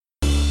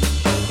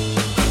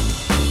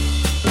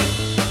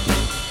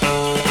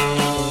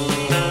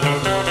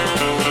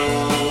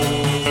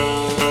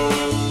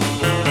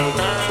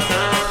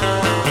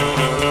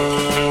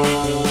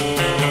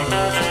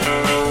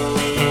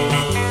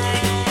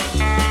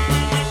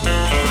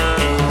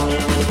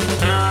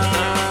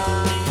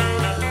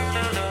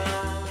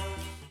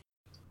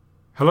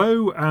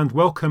Hello and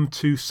welcome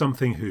to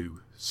Something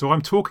Who. So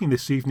I'm talking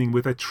this evening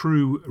with a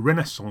true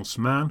Renaissance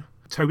man.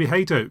 Toby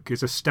Hadoke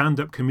is a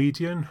stand-up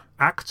comedian,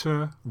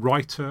 actor,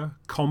 writer,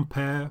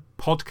 compere,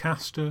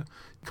 podcaster,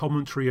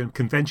 commentary and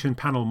convention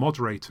panel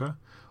moderator,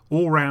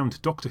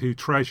 all-round Doctor Who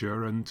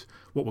treasure and,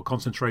 what we'll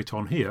concentrate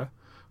on here,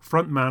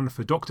 frontman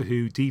for Doctor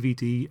Who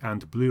DVD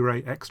and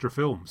Blu-ray extra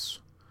films.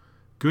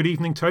 Good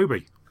evening,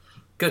 Toby.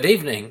 Good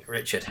evening,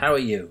 Richard. How are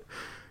you?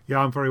 Yeah,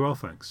 I'm very well,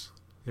 thanks.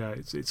 Yeah,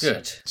 it's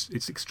good.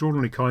 It's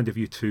extraordinarily kind of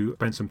you to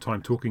spend some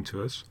time talking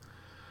to us.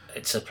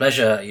 It's a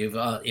pleasure. You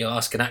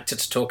ask an actor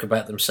to talk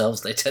about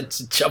themselves, they tend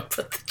to jump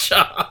at the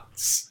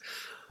chance.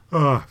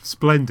 Ah,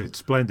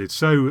 splendid.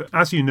 So,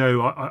 as you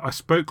know, I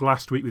spoke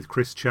last week with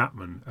Chris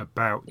Chapman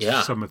about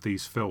some of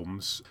these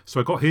films. So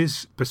I got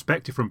his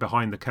perspective from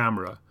behind the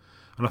camera,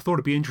 and I thought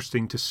it'd be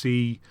interesting to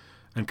see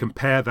and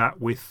compare that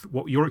with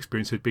what your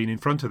experience had been in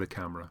front of the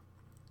camera.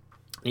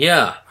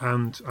 Yeah.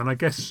 And I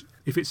guess,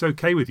 if it's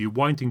okay with you,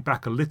 winding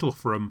back a little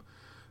from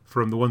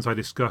the ones I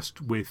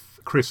discussed with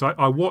Chris,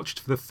 I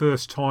watched for the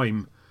first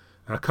time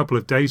a couple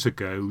of days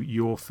ago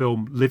your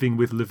film Living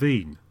with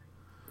Levine.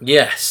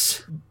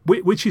 Yes.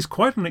 Which is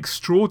quite an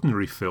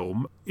extraordinary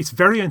film. It's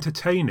very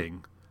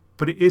entertaining,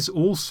 but it is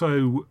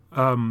also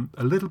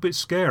a little bit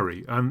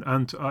scary.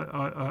 And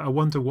I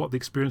wonder what the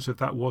experience of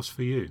that was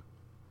for you.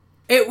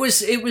 It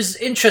was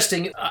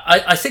interesting.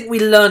 I think we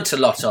learnt a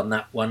lot on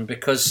that one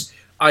because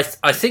I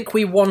think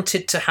we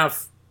wanted to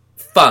have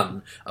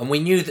fun, and we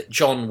knew that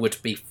John would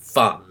be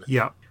fun.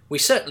 Yeah. We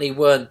certainly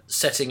weren't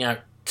setting out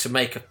to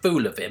make a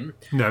fool of him.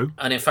 No.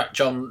 And in fact,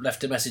 John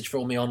left a message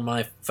for me on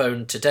my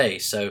phone today,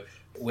 so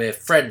we're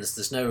friends.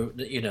 There's no,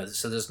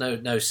 so there's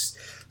no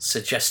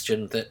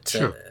suggestion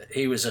that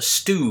he was a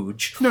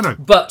stooge. No.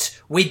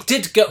 But we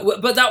did go.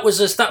 But that was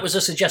a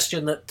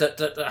suggestion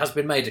that has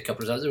been made a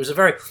couple of times. It was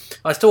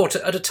I thought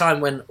at a time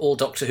when all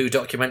Doctor Who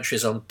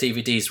documentaries on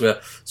DVDs were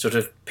sort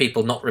of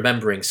people not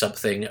remembering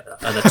something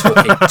and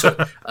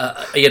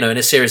in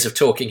a series of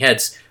talking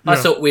heads. Yeah. I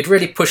thought we'd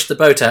really pushed the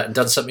boat out and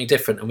done something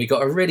different, and we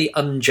got a really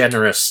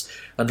ungenerous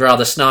and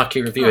rather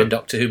snarky review in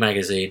Doctor Who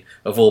magazine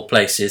of all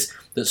places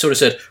that sort of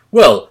said,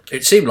 well,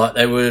 it seemed like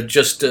they were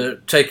just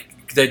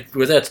they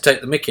were there to take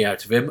the mickey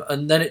out of him,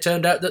 and then it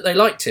turned out that they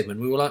liked him, and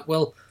we were like,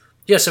 well,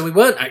 yeah, so we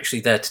weren't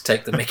actually there to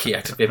take the mickey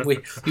out of him.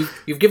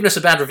 You've given us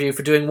a bad review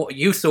for doing what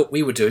you thought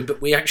we were doing,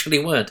 but we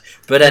actually weren't.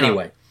 But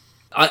anyway,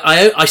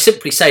 I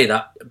simply say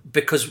that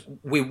because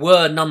we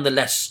were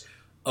nonetheless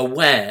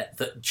aware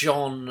that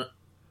John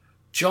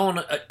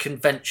at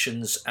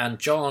conventions and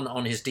John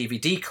on his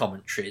DVD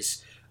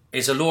commentaries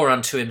is a law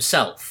unto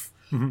himself.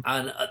 Mm-hmm.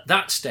 And at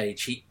that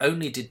stage, he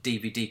only did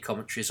DVD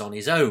commentaries on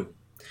his own.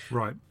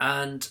 Right.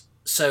 And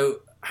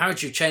so how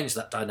do you change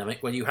that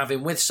dynamic when you have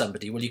him with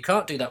somebody? Well, you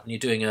can't do that when you're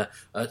doing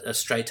a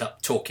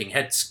straight-up talking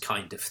heads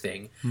kind of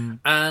thing. Mm.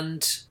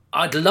 And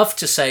I'd love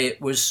to say it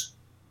was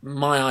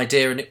my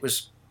idea and it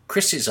was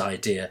Chris's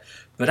idea,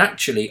 but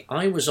actually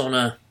I was on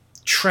a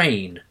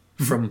train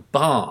from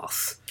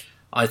Bath.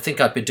 I think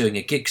I'd been doing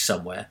a gig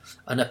somewhere,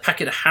 and a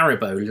packet of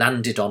Haribo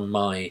landed on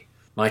my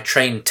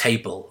train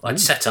table. I'd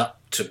set up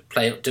to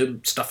do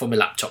stuff on my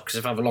laptop, because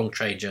if I have a long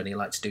train journey I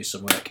like to do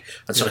some work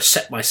and sort of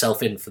set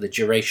myself in for the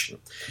duration.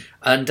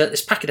 And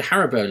this packet of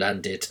Haribo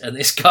landed, and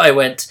this guy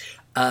went,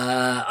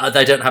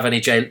 they don't have any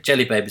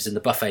jelly babies in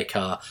the buffet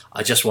car.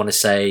 I just want to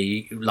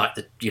say, like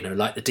the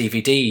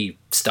DVD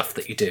stuff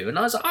that you do. And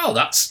I was like, oh,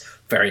 that's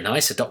very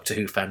nice. A Doctor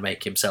Who fan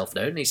make himself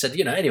known. And he said,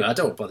 anyway, I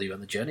don't want to bother you on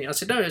the journey. I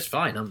said, no, it's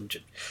fine.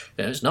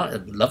 It's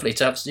not lovely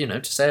to have,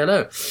 to say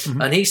hello.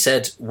 Mm-hmm. And he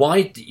said,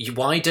 why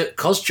do?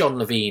 Because John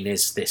Levine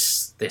is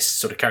this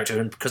sort of character,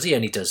 and because he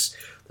only does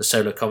the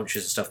solo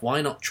commentaries and stuff,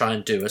 why not try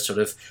and do a sort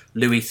of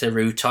Louis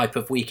Theroux type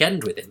of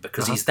weekend with him?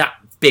 Because he's that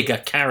bigger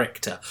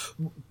character.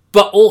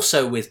 But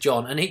also with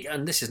John,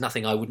 and this is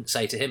nothing I wouldn't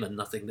say to him and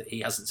nothing that he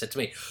hasn't said to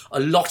me, a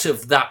lot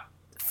of that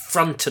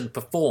front and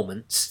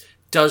performance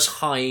does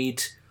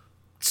hide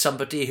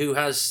somebody who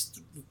has,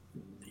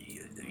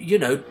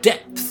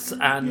 depth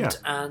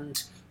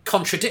and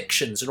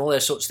contradictions and all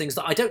those sorts of things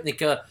that I don't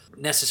think are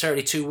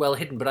necessarily too well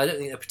hidden, but I don't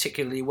think they're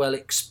particularly well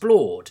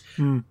explored.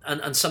 Mm.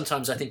 And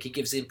sometimes I think he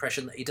gives the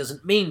impression that he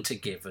doesn't mean to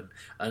give,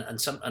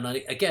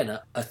 again,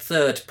 a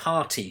third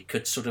party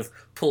could sort of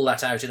pull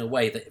that out in a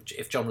way that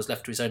if John was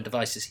left to his own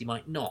devices, he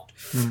might not.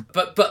 Mm.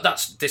 But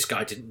this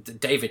guy didn't.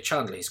 David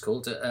Chandler, he's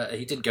called.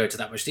 He didn't go into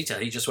that much detail.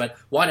 He just went,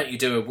 "Why don't you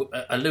do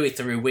a Louis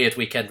Theroux weird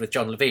weekend with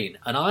John Levine?"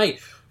 And I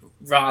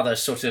rather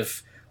sort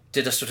of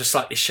did a sort of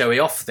slightly showy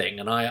off thing,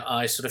 and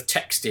I sort of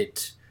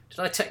texted. Did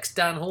I text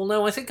Dan Hall?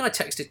 No, I think I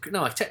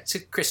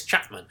texted Chris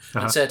Chapman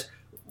and said,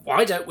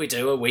 "Why don't we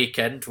do a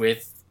weekend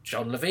with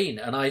John Levine?"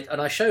 And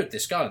I showed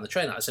this guy on the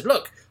train. I said,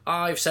 "Look,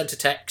 I've sent a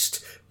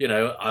text,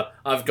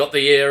 I've got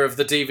the ear of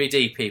the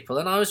DVD people,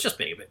 and I was just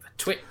being a bit of a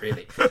twit,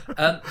 really.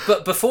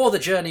 But before the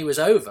journey was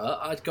over,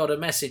 I'd got a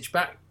message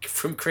back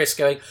from Chris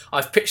going,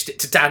 I've pitched it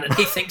to Dan and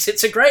he thinks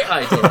it's a great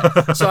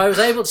idea. So I was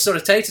able to sort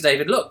of say to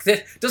David, look,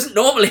 this doesn't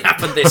normally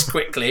happen this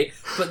quickly,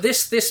 but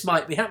this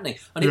might be happening.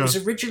 And it was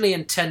originally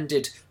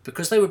intended,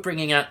 because they were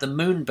bringing out the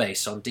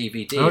Moonbase on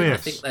DVD. Oh, and yes.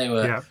 I think they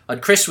were,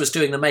 and Chris was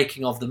doing the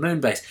making of the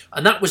Moonbase,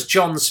 and that was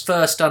John's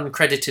first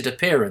uncredited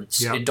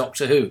appearance in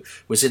Doctor Who,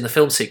 was in the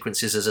film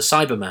sequences as a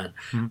Cyberman.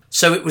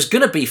 So it was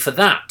going to be for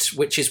that,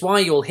 which is why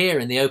you'll hear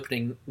in the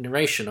opening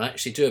narration, I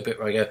actually do a bit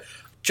where I go,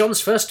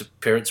 John's first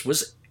appearance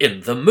was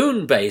in the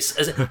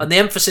Moonbase, and the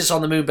emphasis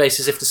on the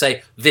Moonbase is if to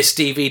say this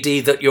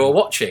DVD that you're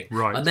watching.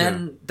 Right.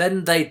 And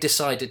then they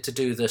decided to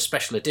do the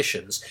special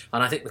editions,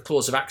 and I think the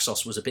Claws of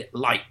Axos was a bit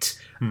light,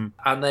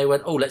 and they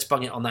went, let's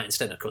bung it on that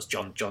instead. And of course,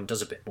 John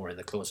does a bit more in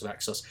the Claws of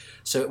Axos,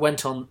 so it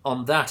went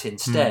on that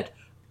instead.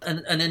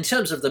 And in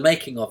terms of the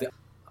making of it,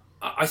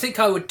 I think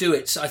I would do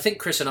it. I think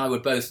Chris and I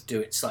would both do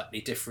it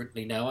slightly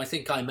differently now. I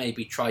think I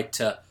maybe tried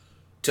to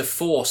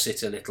force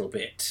it a little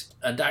bit,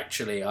 and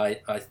actually I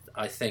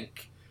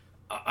think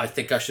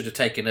I should have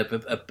taken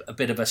a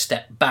bit of a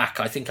step back.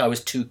 I think I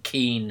was too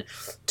keen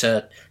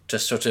to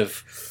sort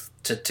of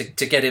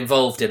to get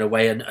involved in a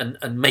way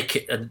and make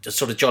it and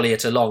sort of jolly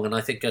it along, and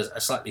I think a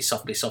slightly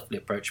softly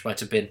approach might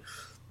have been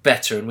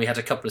better. And we had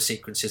a couple of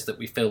sequences that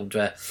we filmed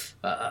where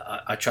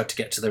I tried to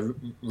get to the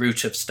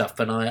root of stuff,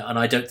 and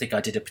I don't think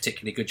I did a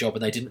particularly good job,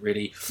 and they didn't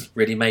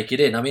really make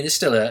it in. I mean, it's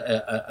still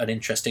an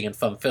interesting and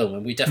fun film,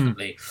 and we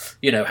definitely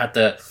had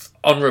the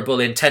honourable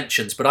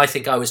intentions, but I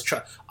think I was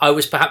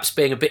perhaps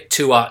being a bit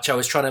too arch. I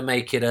was trying to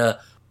make it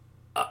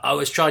I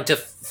was trying to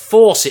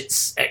force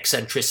its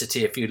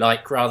eccentricity, if you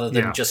like, rather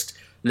than just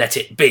let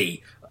it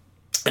be.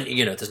 And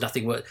there's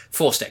nothing worse.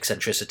 Forced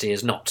eccentricity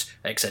is not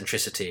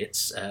eccentricity.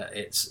 It's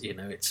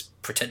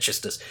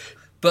pretentiousness.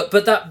 But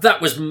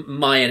that was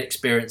my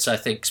inexperience, I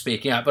think,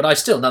 speaking out. But I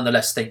still,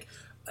 nonetheless, think,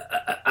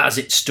 as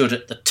it stood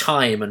at the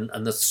time,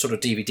 and the sort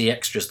of DVD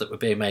extras that were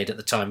being made at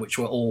the time, which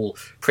were all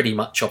pretty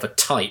much of a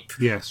type.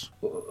 Yes.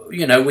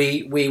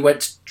 We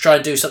went to try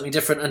and do something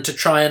different, and to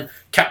try and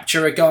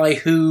capture a guy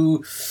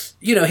who,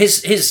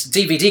 his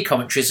DVD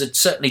commentaries had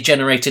certainly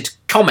generated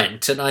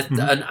comment, and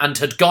and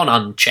had gone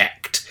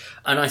unchecked.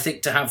 And I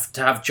think to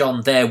have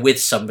John there with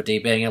somebody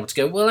being able to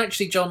go, well,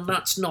 actually, John,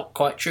 that's not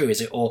quite true, is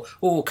it? Or,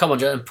 oh, come on,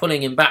 John, and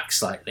pulling him back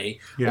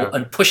slightly,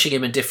 and pushing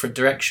him in different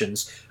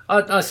directions,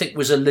 I think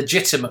was a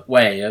legitimate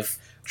way of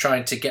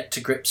trying to get to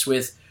grips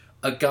with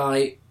a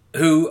guy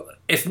who,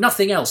 if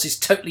nothing else, is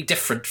totally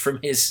different from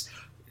his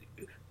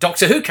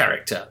Doctor Who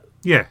character.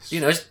 Yes.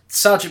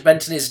 Sergeant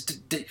Benton is,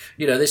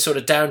 this sort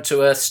of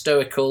down-to-earth,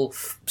 stoical,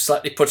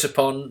 slightly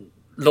put-upon,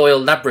 loyal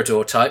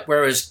Labrador type,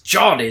 whereas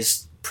John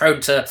is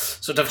prone to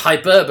sort of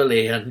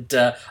hyperbole and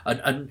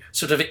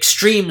sort of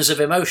extremes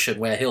of emotion,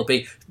 where he'll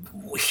be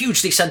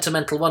hugely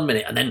sentimental one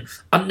minute and then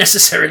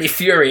unnecessarily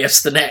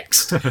furious the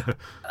next.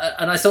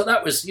 And I thought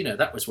that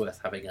was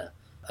worth having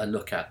a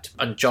look at.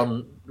 And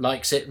John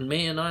likes it, and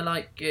me, and I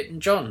like it,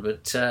 and John.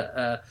 But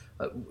I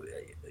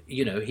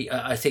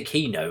think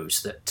he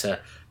knows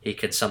that he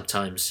can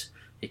sometimes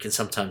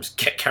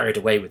get carried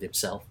away with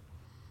himself.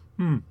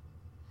 I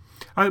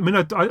mean,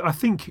 I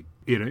think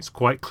it's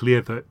quite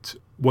clear that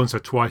once or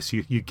twice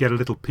you get a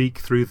little peek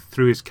through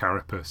his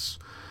carapace,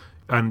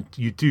 and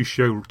you do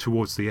show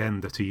towards the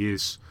end that he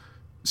is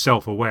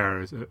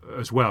self-aware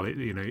as well.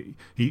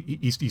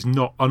 He's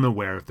not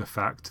unaware of the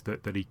fact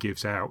that he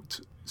gives out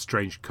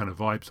strange kind of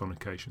vibes on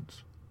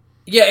occasions.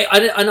 Yeah,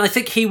 and I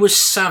think he was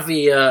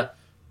savvier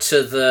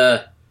to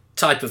the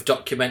type of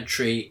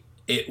documentary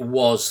it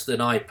was than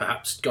I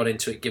perhaps got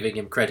into it giving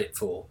him credit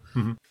for.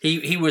 Mm-hmm.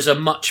 He was a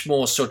much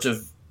more sort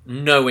of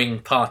knowing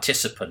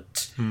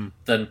participant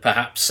than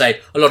perhaps,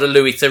 say, a lot of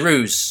Louis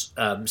Theroux's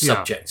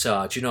subjects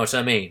are. Do you know what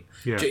I mean?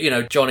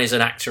 Yeah. John is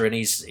an actor, and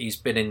he's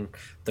been in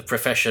the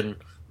profession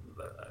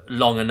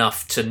long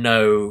enough to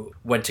know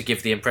when to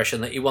give the impression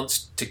that he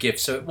wants to give.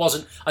 So it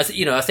wasn't. I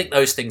think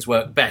those things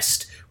work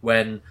best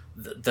when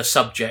the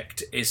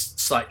subject is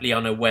slightly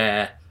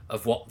unaware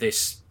of what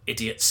this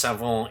idiot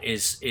savant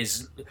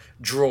is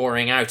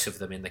drawing out of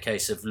them, in the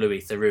case of Louis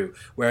Theroux.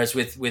 Whereas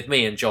with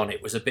me and John,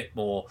 it was a bit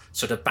more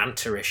sort of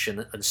banterish,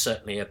 and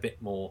certainly a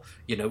bit more,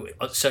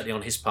 certainly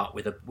on his part,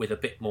 with a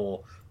bit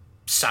more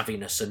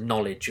savviness and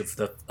knowledge of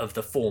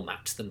the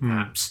format than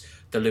perhaps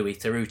the Louis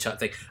Theroux type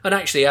thing. And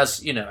actually,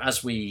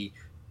 as we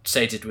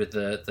stated with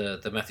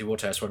the Matthew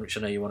Waterhouse one, which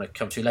I know you want to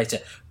come to later,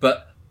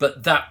 but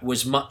that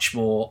was much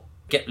more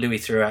get Louis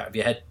Theroux out of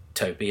your head,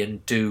 Toby,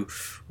 and do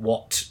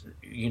what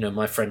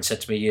my friend said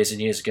to me years and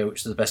years ago, which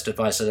is the best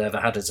advice I'd ever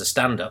had as a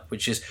stand-up,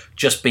 which is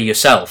just be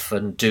yourself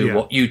and do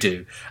what you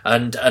do.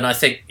 And I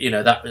think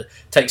that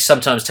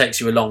sometimes takes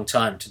you a long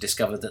time to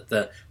discover that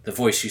the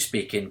voice you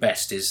speak in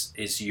best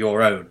is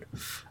your own.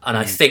 And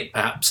I think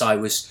perhaps I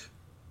was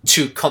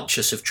too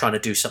conscious of trying to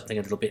do something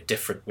a little bit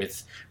different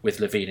with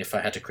Levine if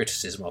I had a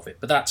criticism of it.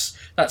 But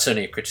that's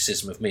only a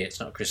criticism of me. It's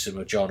not a criticism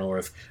of John or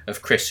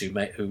of Chris, who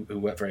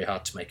worked very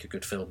hard to make a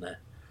good film there.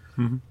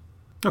 Mm-hmm.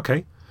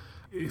 Okay.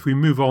 If we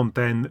move on,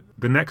 then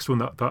the next one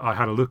that I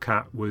had a look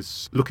at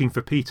was Looking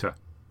for Peter.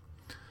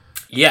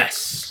 Yes.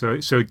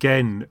 So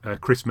again,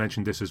 Chris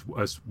mentioned this as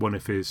one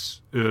of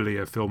his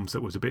earlier films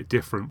that was a bit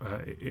different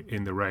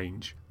in the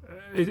range.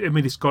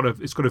 It's got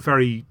a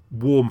very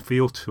warm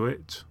feel to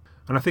it,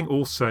 and I think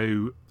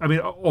also,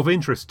 of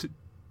interest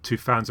to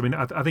fans.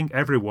 I think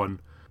everyone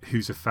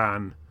who's a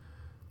fan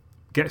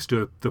gets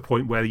to the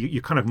point where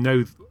you kind of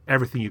know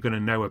everything you're going to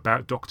know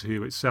about Doctor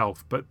Who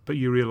itself, but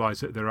you realise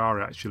that there are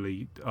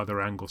actually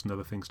other angles and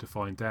other things to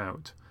find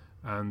out.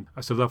 And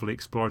that's a lovely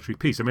exploratory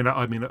piece. I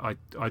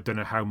don't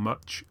know how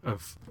much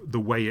of the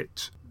way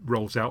it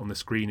rolls out on the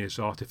screen is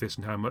artifice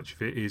and how much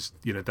of it is,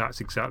 that's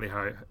exactly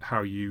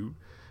how you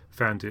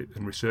found it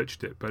and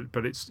researched it.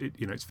 But it's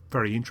a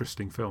very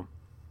interesting film.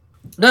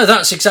 No,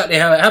 that's exactly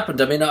how it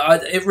happened.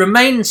 It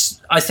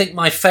remains, I think,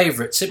 my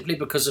favourite simply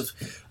because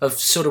of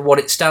sort of what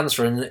it stands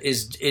for, and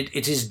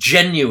it is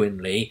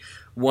genuinely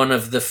one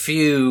of the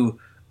few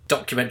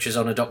documentaries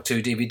on a Doctor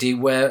Who DVD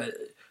where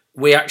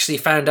we actually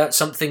found out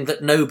something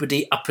that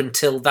nobody up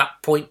until that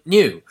point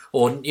knew,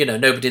 or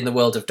nobody in the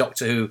world of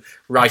Doctor Who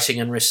writing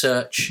and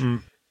research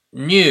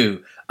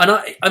knew. And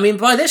I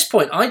by this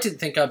point, I didn't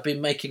think I'd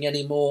been making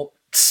any more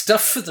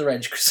stuff for the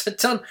range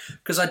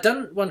because I'd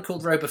done one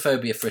called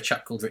Robophobia for a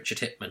chap called Richard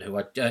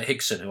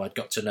Higson, who I'd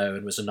got to know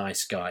and was a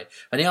nice guy,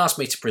 and he asked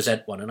me to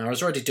present one, and I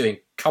was already doing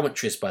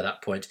commentaries by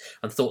that point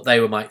and thought they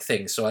were my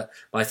thing. So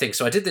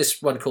I did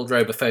this one called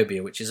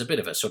Robophobia, which is a bit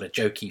of a sort of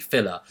jokey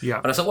filler. Yeah.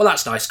 And I thought, well,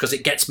 that's nice because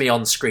it gets me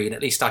on screen.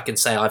 At least I can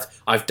say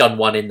I've done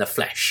one in the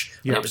flesh.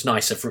 Yeah. And it was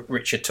nice of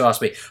Richard to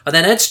ask me. And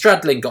then Ed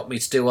Stradling got me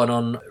to do one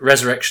on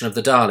Resurrection of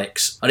the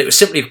Daleks, and it was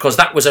simply because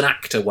that was an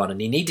actor one,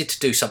 and he needed to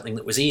do something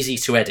that was easy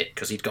to edit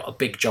because he'd got a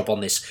big job on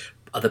this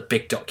other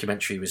big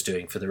documentary he was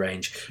doing for the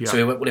range. Yeah. So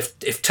we went, well,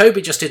 if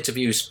Toby just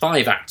interviews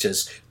 5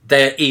 actors,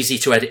 they're easy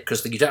to edit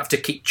because you don't have to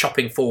keep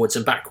chopping forwards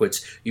and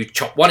backwards. You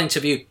chop one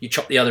interview, you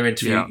chop the other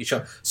interview. Yeah. You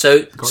chop.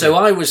 So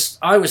I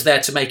was there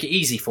to make it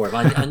easy for him.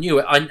 I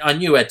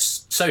knew Ed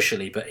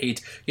socially, but he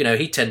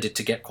tended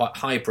to get quite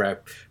highbrow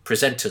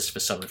presenters for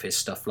some of his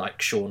stuff,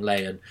 like Sean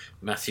Leigh and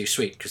Matthew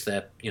Sweet, because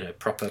they're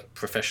proper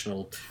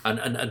professional,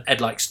 and Ed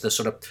likes the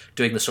sort of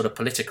doing the sort of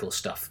political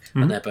stuff,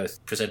 and they're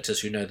both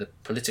presenters who know the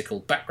political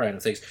background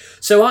of things.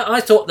 So I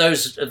thought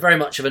those are very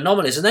much of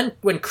anomalies. And then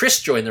when Chris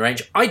joined the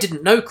range, I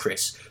didn't know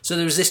Chris, so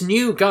there was this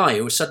new guy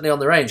who was suddenly on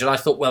the range, and I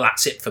thought, well,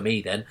 that's it for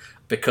me then,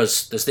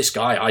 because there's this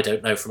guy I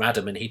don't know from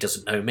Adam, and he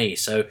doesn't know me,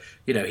 so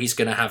he's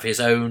going to have his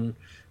own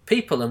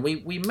people. And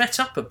we met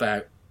up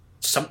about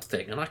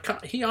something, and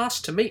he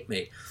asked to meet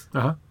me,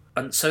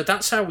 and so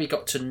that's how we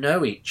got to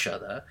know each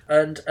other.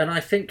 And I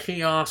think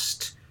he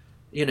asked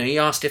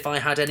if I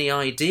had any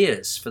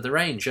ideas for the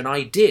range, and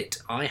I did.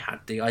 I had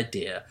the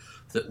idea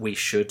that we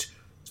should,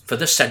 for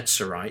the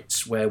censor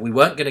rights, where we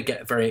weren't going to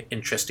get a very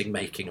interesting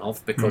making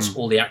of because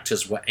all the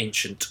actors were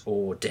ancient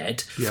or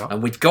dead,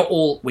 and we'd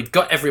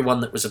got everyone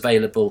that was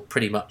available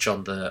pretty much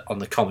on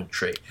the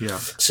commentary. Yeah.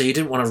 So you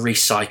didn't want to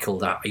recycle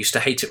that. I used to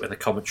hate it when the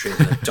commentary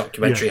and the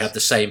documentary had the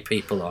same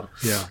people on.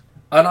 Yeah.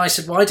 And I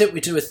said, why don't we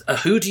do a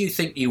Who Do You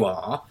Think You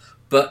Are?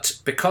 But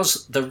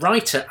because the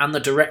writer and the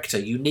director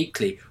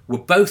uniquely were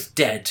both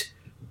dead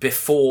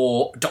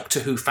before Doctor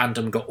Who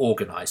fandom got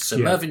organised. So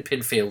Mervyn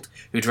Pinfield,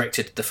 who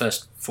directed the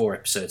first 4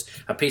 episodes,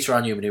 and Peter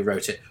R. Newman, who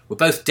wrote it, were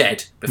both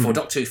dead before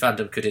Doctor Who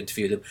fandom could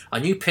interview them. I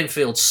knew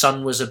Pinfield's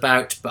son was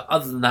about, but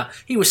other than that,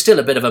 he was still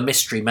a bit of a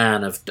mystery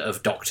man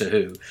of Doctor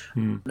Who.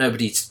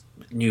 Nobody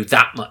knew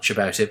that much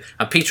about him.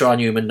 And Peter R.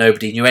 Newman,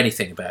 nobody knew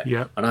anything about.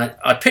 Yeah. And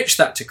I pitched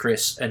that to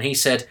Chris, and he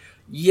said,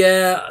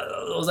 yeah,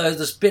 although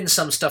there's been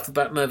some stuff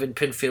about Mervyn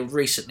Pinfield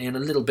recently and a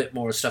little bit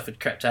more stuff had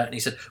crept out, and he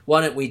said,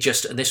 why don't we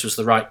just, and this was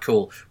the right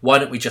call, why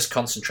don't we just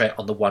concentrate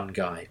on the one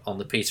guy, on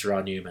the Peter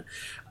R. Newman?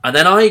 And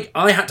then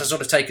I had to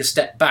sort of take a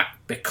step back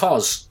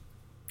because,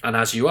 and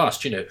as you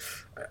asked,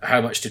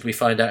 how much did we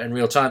find out in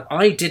real time?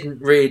 I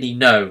didn't really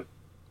know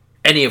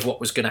any of what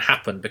was going to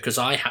happen because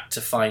I had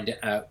to find it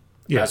out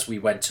as we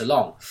went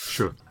along.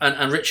 Sure.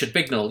 And Richard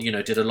Bignell,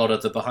 did a lot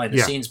of the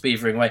behind-the-scenes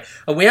beavering away.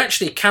 And we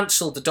actually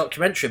cancelled the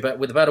documentary, but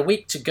with about a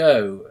week to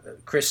go,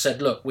 Chris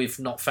said, look, we've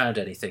not found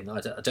anything. I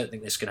don't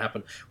think this can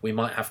happen. We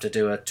might have to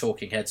do a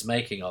Talking Heads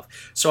making of.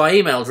 So I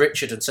emailed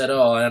Richard and said,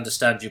 I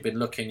understand you've been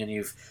looking and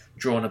you've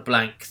drawn a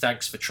blank.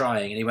 Thanks for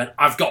trying. And he went,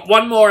 I've got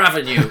one more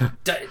avenue.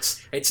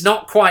 It's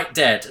not quite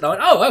dead. And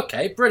I went,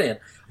 okay,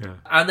 brilliant. Yeah.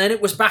 And then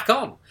it was back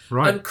on.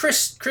 Right. And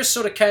Chris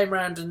sort of came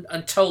around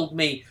and told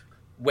me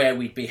where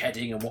we'd be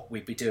heading and what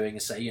we'd be doing,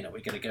 and say,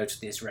 we're going to go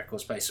to this record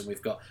space, and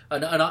we've got,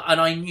 and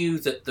I knew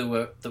that there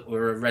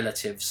were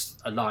relatives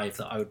alive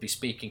that I would be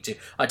speaking to.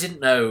 I didn't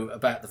know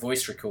about the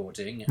voice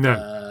recording.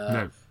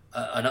 No.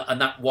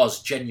 And that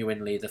was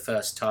genuinely the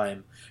first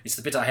time. It's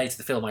the bit I hate of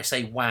the film. I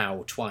say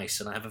wow twice,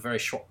 and I have a very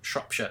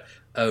Shropshire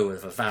O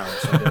of a vowel.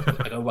 So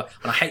I go wow.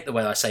 And I hate the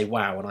way I say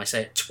wow, and I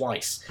say it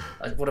twice.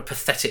 What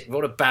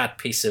a bad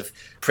piece of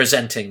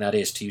presenting that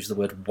is, to use the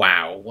word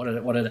wow. What a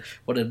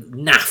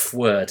naff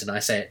word, and I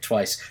say it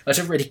twice. That's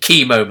a really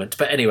key moment.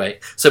 But anyway,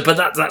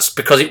 but that's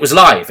because it was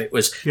live. It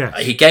was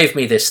he gave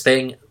me this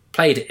thing.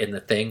 played it in the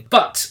thing.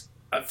 But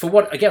for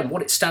what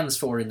it stands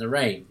for in the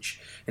range,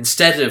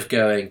 instead of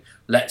going,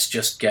 let's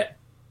just get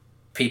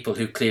people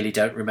who clearly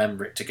don't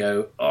remember it to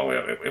go, oh,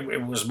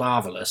 it was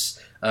marvellous.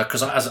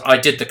 Because I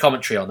did the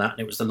commentary on that, and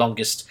it was the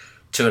longest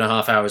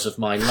 2.5 hours of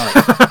my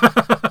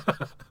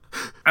life.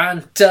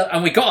 And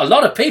we got a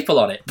lot of people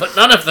on it, but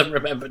none of them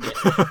remembered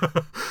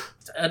it.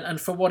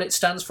 And for what it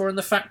stands for, and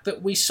the fact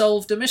that we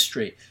solved a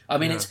mystery. I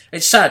mean,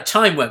 it's sad.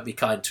 Time won't be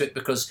kind to it,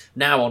 because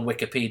now on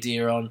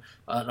Wikipedia, on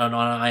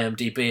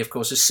IMDb, of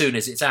course, as soon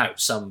as it's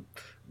out, some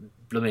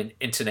blooming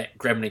internet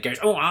gremlin goes,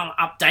 "Oh, I'll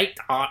update.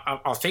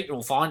 I think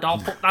you'll find I'll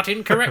put that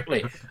in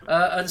correctly."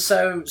 And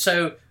so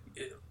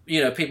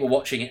people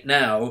watching it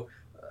now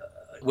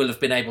will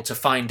have been able to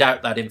find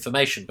out that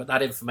information, but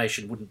that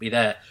information wouldn't be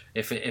there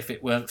if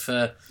it weren't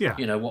for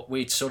what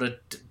we'd sort of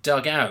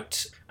dug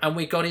out. And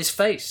we got his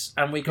face,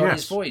 and we got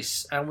his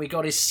voice, and we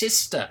got his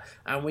sister,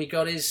 and we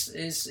got his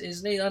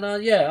knee. And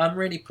I'm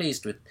really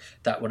pleased with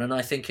that one, and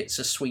I think it's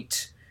a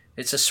sweet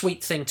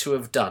thing to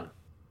have done.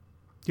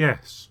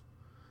 Yes,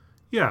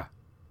 yeah,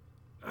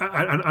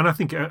 and I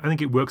think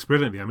it works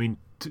brilliantly. I mean,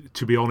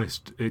 to be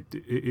honest,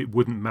 it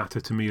wouldn't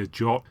matter to me a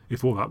jot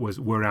if all that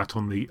were out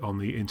on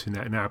the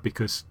internet now,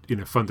 because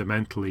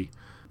fundamentally,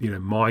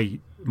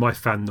 my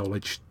fan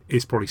knowledge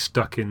is probably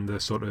stuck in the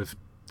sort of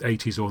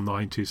 80s or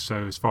 90s.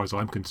 So as far as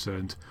I'm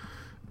concerned,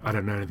 I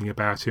don't know anything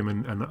about him,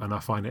 and I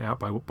find it out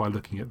by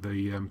looking at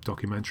the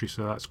documentary.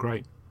 So that's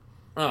great.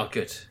 Oh,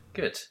 good.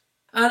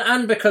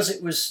 And because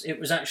it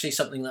was actually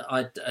something that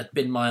had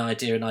been my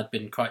idea, and I'd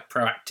been quite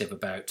proactive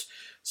about.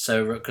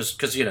 So because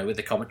with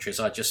the commentaries,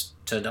 I just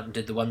turned up and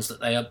did the ones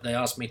that they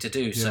asked me to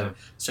do. Yeah.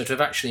 So to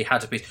have actually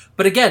had a piece,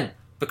 but again,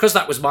 because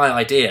that was my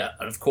idea,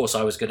 and of course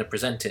I was going to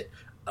present it,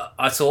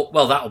 I thought,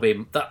 well, that'll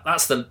be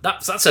that's the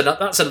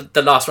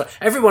last one.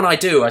 Everyone I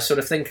do, I sort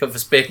of think of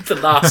as being the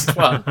last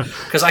one,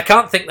 because I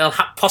can't think they'll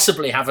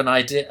possibly have an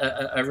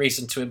idea, a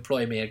reason to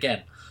employ me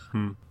again.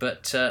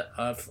 But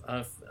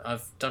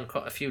I've done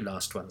quite a few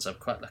last ones. I'm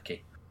quite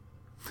lucky.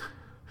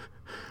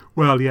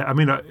 Well, yeah, I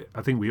mean,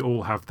 I think we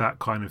all have that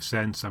kind of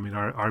sense. I mean,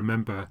 I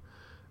remember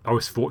I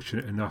was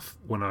fortunate enough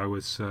when I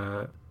was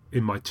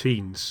in my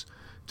teens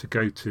to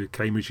go to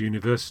Cambridge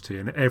University,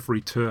 and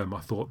every term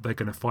I thought, they're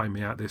going to find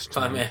me out this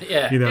time.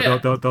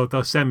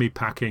 They'll send me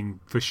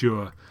packing for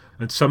sure.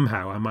 And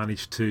somehow I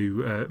managed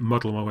to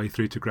muddle my way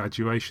through to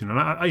graduation. And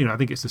I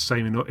think it's the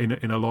same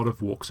in a lot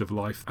of walks of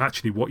life.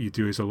 Actually, what you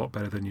do is a lot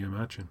better than you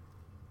imagine.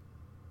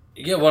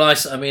 Yeah, well,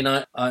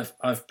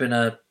 I've been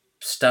a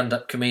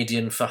stand-up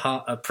comedian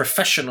a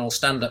professional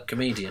stand-up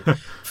comedian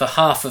for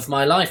half of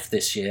my life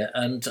this year,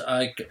 and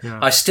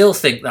I still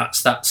think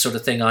that's that sort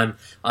of thing I'm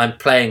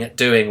playing at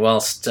doing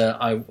whilst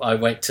I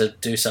wait to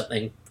do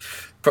something.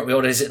 Probably,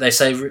 what is it they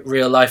say?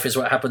 Real life is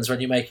what happens when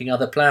you're making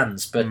other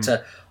plans.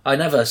 But I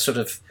never sort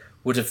of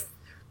would have.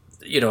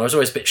 I was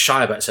always a bit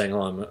shy about saying,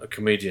 "Oh, I'm a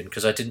comedian,"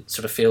 because I didn't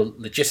sort of feel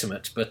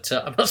legitimate. But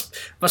I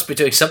must be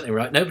doing something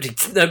right.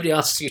 Nobody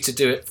asks you to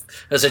do it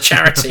as a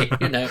charity,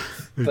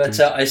 But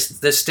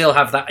they still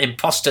have that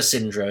imposter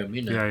syndrome,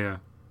 Yeah,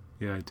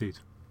 indeed.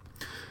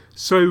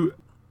 So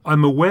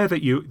I'm aware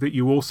that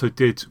you also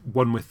did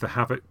one with the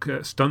Havoc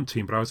stunt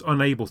team, but I was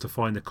unable to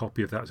find a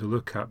copy of that to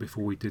look at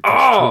before we did this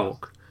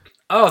talk.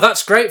 Oh,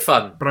 that's great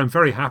fun. But I'm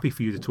very happy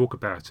for you to talk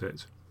about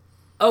it.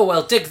 Oh,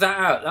 well, dig that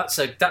out.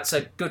 That's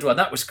a good one.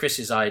 That was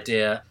Chris's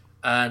idea,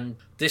 and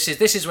this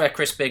is where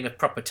Chris, being a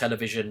proper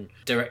television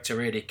director,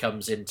 really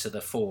comes into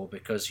the fore,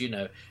 because he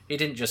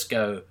didn't just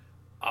go,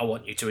 "I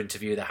want you to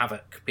interview the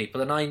Havoc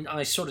people," and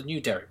I sort of knew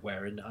Derek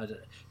Ware, and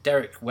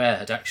Derek Ware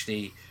had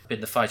actually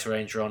been the fight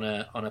arranger on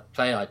a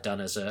play I'd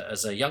done as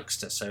a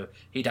youngster, so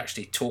he'd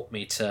actually taught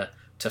me to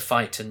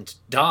fight and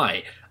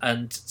die,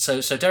 and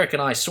so Derek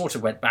and I sort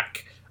of went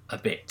back a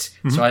bit.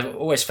 Mm-hmm. So I've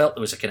always felt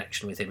there was a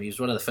connection with him. He was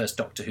one of the first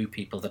Doctor Who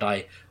people that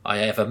I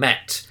ever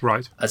met.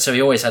 Right. And so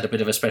he always had a bit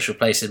of a special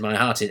place in my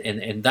heart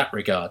in that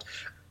regard.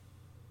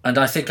 And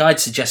I think I'd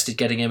suggested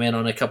getting him in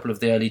on a couple of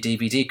the early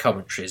DVD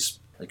commentaries,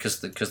 because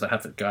the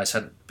Havoc guys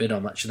hadn't been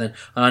on much. And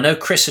I know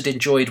Chris had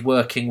enjoyed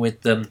working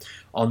with them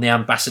on the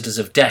Ambassadors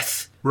of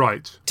Death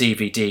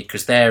DVD,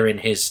 because they're in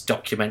his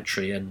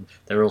documentary, and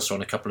they're also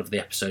on a couple of the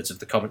episodes of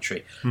the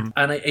commentary. Mm-hmm.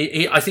 And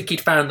I think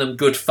he'd found them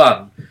good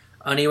fun.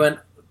 And he went,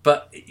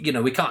 but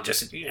we can't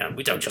just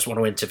we don't just want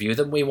to interview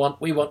them. We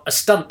want a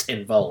stunt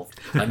involved.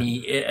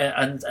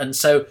 And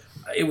so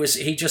it was.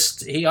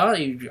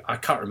 I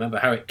can't remember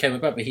how it came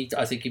about, but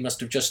I think he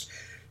must have just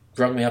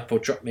rung me up or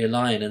dropped me a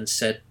line and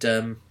said,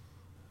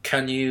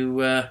 "Can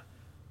you?"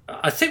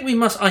 I think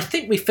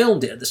we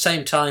filmed it at the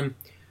same time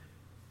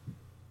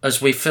as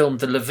we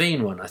filmed the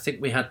Levine one. I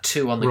think we had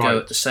two on the go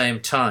at the same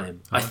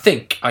time. I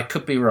think, I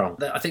could be wrong.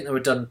 I think they were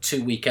done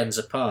 2 weekends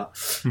apart.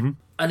 Mm-hmm.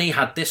 And he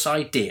had this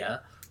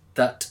idea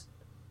that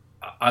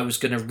I was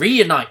going to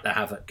reunite the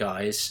Havoc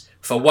guys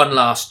for one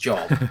last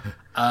job.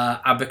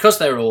 And because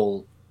they're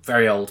all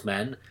very old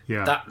men,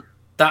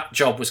 that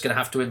job was going to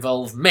have to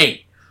involve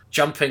me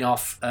jumping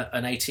off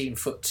an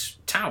 18-foot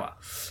tower.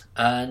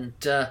 And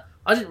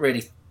I didn't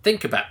really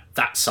think about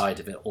that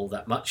side of it all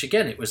that much.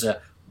 Again, it was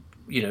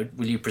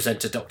will you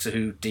present a Doctor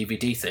Who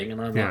DVD thing?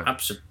 And I went, Yeah.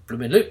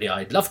 absolutely,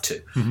 I'd love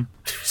to. Mhm.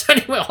 It was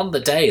only on the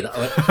day that I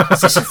went,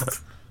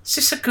 is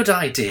this a good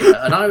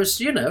idea? And I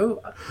was,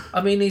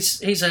 I mean,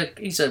 he's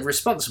a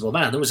responsible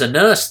man. There was a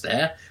nurse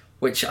there,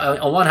 which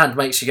on one hand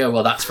makes you go,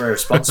 well, that's very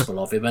responsible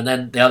of him. And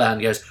then the other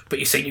hand goes, but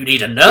you think you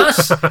need a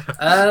nurse?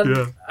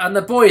 Yeah. And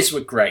the boys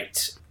were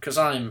great, because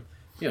I'm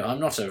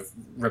not a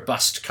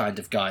robust kind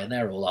of guy, and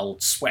they're all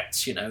old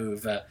sweats,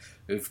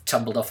 who've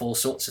tumbled off all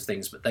sorts of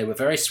things, but they were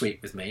very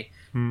sweet with me.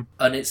 And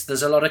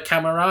there's a lot of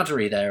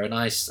camaraderie there, and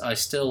I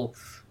still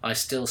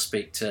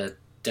speak to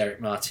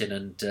Derek Martin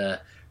and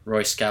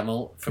Roy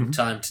Scammell from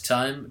time to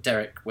time.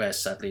 Derek wears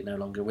sadly no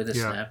longer with us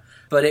now,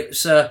 but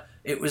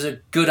it was a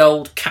good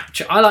old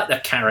capture. I like the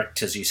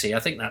characters, you see. I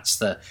think that's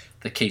the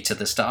key to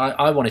the stuff.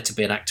 I wanted to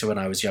be an actor when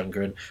I was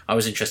younger, and I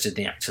was interested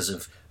in the actors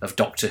of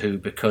Doctor Who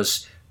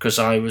because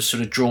I was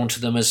sort of drawn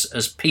to them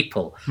as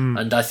people.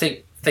 And I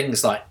think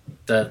things like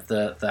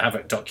the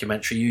Havoc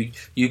documentary,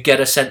 you get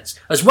a sense,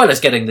 as well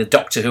as getting the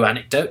Doctor Who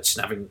anecdotes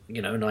and having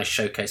a nice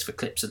showcase for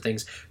clips and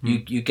things.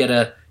 You get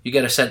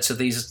a sense of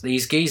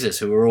these geezers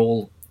who are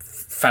all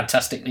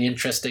fantastically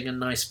interesting and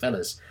nice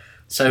fellas.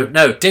 So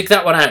no, dig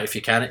that one out if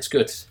you can. It's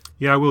good.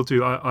 Yeah, I will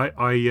do.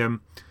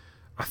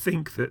 I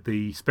think that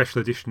the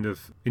special edition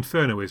of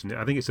Inferno, isn't it?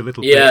 I think it's a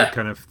little bit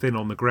kind of thin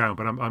on the ground,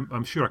 but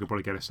I'm sure I could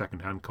probably get a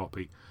second-hand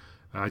copy.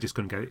 I just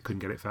couldn't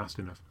get it fast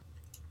enough.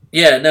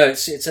 Yeah, no,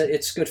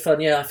 it's good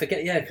fun. Yeah, I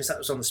forget. Yeah, because that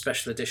was on the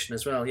special edition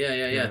as well.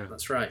 Yeah.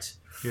 That's right.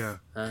 Yeah.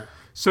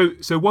 So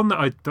one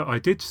that I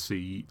did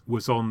see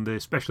was on the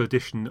special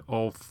edition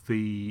of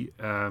the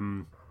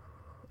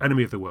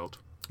Enemy of the World.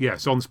 Yeah,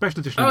 so on the special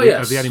edition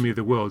of the Enemy of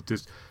the World,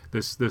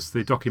 there's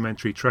the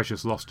documentary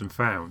Treasures Lost and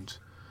Found.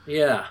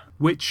 Yeah.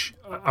 Which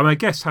I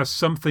guess has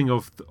something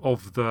of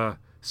the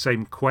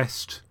same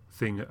quest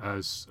thing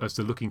as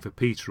the Looking for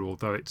Peter,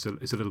 although it's a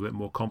little bit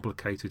more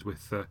complicated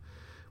with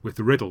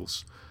the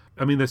riddles.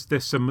 I mean,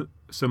 there's some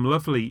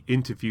lovely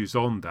interviews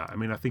on that. I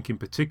mean, I think in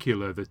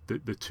particular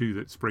the two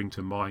that spring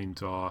to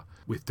mind are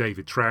with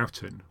David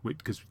Troughton,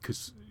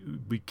 because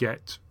we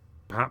get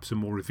perhaps a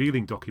more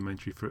revealing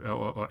documentary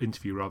or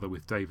interview rather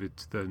with David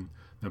than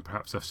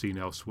perhaps I've seen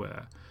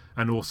elsewhere,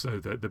 and also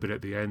the bit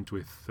at the end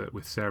with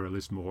Sarah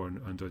Lismore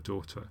and her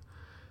daughter.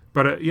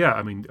 But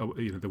I mean,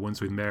 the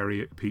ones with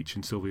Mary Peach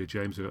and Sylvia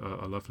James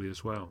are lovely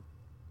as well.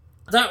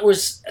 That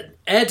was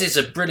Ed is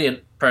a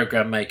brilliant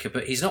program maker,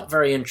 but he's not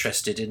very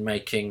interested in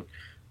making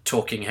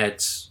talking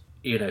heads.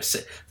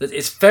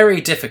 It's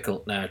very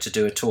difficult now to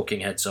do a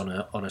talking heads on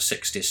a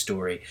 60s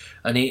story,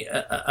 and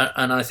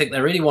I think they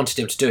really wanted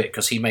him to do it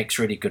because he makes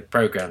really good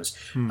programs.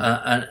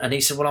 And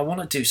he said, well, I want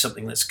to do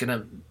something that's going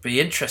to be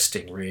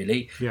interesting,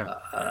 really.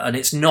 And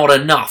it's not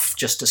enough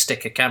just to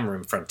stick a camera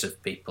in front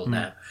of people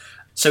now.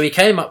 So he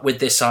came up with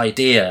this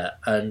idea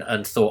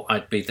and thought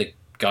I'd be the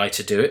guy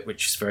to do it,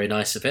 which is very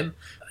nice of him.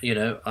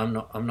 I'm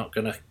not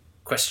going to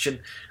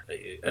question.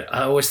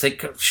 I always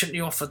think, shouldn't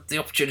you offer the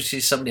opportunity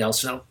to somebody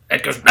else? And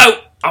Ed goes,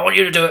 no, I want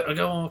you to do it. I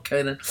go, oh,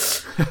 okay then.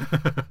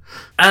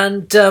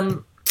 And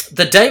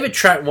the David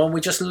Troughton one,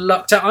 we just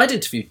lucked out. I'd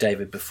interviewed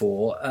David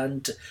before,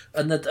 and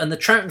the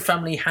Troughton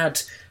family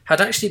had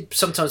actually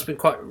sometimes been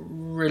quite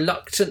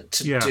reluctant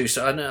to do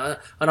so. And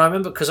I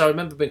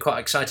remember being quite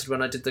excited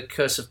when I did the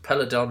Curse of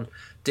Peladon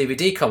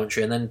DVD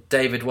commentary, and then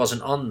David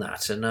wasn't on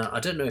that, and I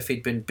don't know if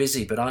he'd been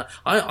busy, but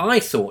I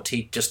thought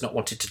he'd just not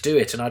wanted to do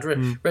it, and I'd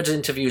read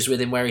interviews with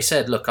him where he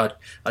said, look, I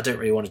don't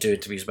really want to do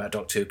interviews about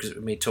Doctor Who because it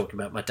was me talking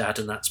about my dad,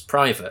 and that's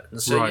private,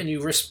 and so and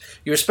you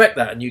respect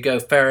that, and you go,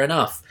 fair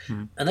enough.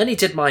 And then he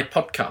did my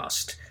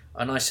podcast,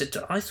 and I said,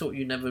 I thought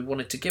you never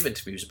wanted to give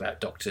interviews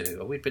about Doctor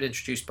Who. We'd been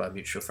introduced by a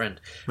mutual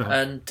friend,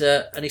 and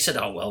he said,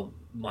 oh well,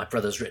 my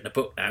brother's written a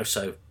book now,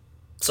 so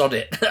sod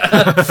it.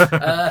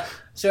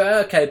 So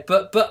okay,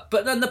 but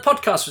then the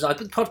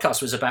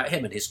podcast was about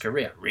him and his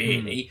career,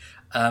 really,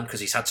 because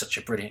he's had such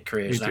a brilliant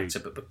career as an actor.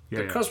 But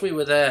because we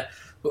were there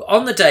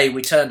on the day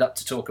we turned up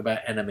to talk about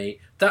Enemy,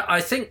 that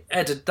I think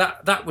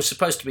that was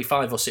supposed to be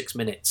 5 or 6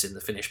 minutes in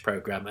the finished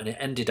program, and it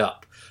ended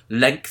up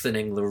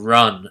lengthening the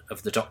run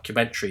of the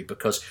documentary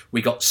because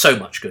we got so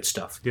much good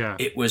stuff.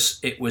 It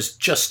was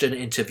just an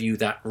interview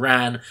that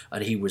ran,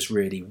 and he was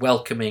really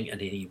welcoming,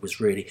 and he was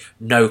really,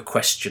 no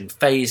question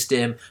fazed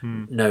him,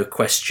 no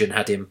question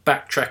had him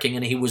backtracking,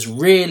 and he was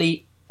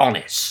really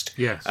honest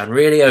and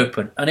really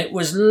open, and it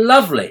was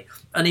lovely.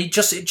 And it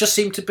just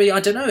seemed to be, I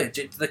don't know,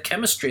 the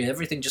chemistry,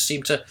 everything just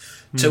seemed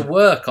to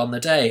work on the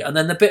day. And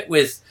then the bit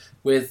with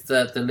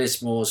the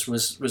Lismores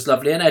was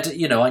lovely. And Ed,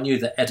 I knew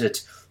that Ed had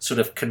sort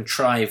of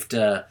contrived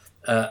a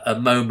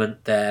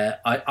moment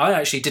there. I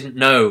actually didn't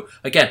know.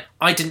 Again,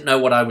 I didn't know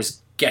what I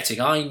was getting.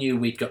 I knew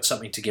we'd got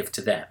something to give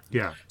to them.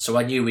 So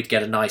I knew we'd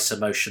get a nice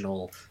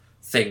emotional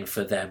thing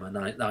for them, a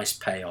nice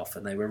payoff,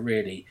 and they were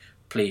really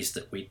pleased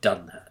that we'd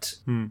done that.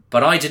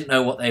 But I didn't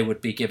know what they would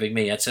be giving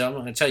me. I'd say, I'm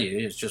not going to tell you.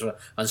 It's just,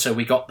 and so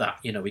we got that.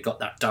 We got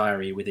that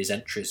diary with his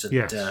entries, and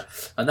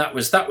and that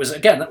was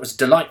again, that was a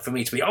delight for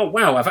me to be. Oh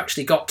wow, I've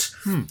actually got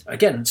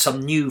again some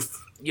new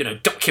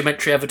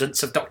documentary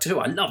evidence of Doctor Who.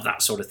 I love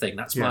that sort of thing.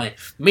 That's my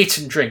meat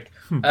and drink.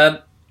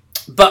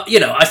 But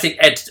I think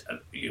Ed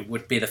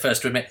would be the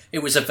first to admit it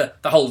was the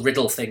whole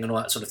riddle thing and all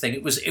that sort of thing.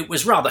 It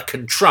was rather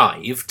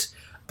contrived,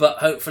 but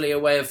hopefully a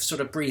way of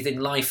sort of breathing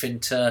life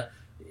into.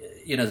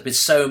 There's been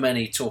so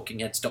many Talking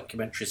Heads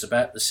documentaries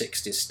about the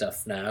 '60s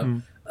stuff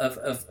now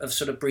of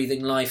sort of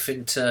breathing life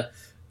into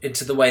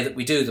the way that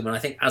we do them, and I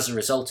think as a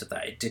result of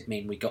that, it did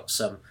mean we got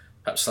some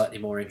perhaps slightly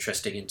more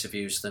interesting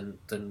interviews than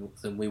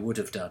we would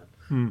have done.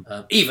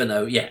 Even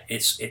though,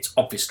 it's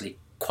obviously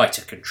quite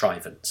a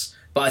contrivance.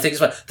 But I think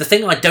the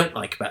thing I don't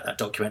like about that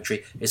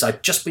documentary is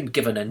I've just been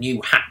given a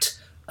new hat.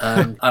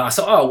 And I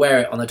thought, I'll wear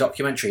it on the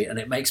documentary, and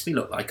it makes me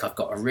look like I've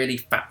got a really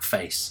fat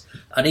face.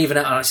 And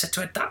I said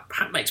to Ed, that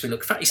hat makes me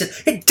look fat. He said,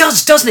 it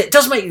does, doesn't it? It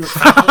does make you look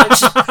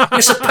fat.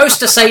 You're supposed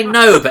to say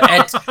no, but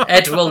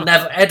Ed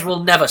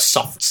will never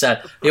soft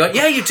sell. He went,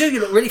 yeah, you do.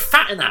 You look really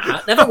fat in that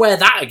hat. Never wear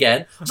that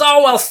again. I was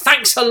oh well,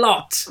 thanks a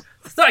lot.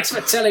 Thanks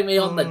for telling me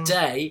on the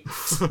day.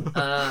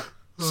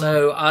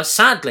 So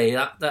sadly,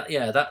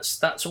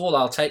 that's all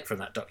I'll take from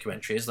that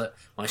documentary is that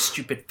my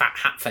stupid fat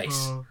hat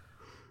face.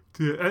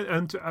 Yeah,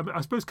 and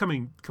I suppose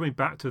coming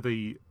back to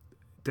the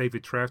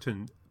David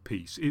Troughton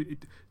piece,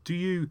 do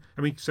you?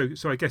 I mean, so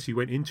I guess you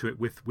went into it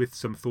with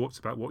some thoughts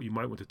about what you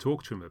might want to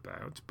talk to him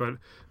about, but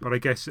I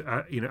guess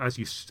as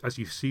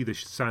you see the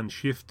sand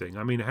shifting,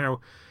 I mean,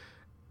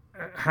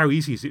 how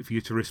easy is it for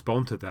you to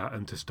respond to that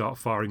and to start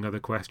firing other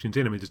questions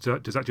in? I mean,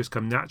 does that just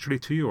come naturally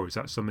to you, or is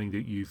that something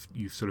that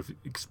you've sort of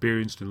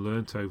experienced and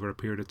learnt over a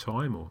period of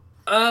time, or?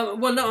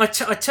 Well, no, I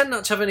tend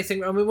not to have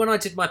anything. I mean, when I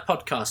did my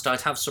podcast,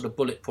 I'd have sort of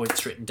bullet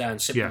points written down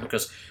simply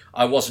because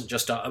I wasn't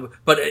just.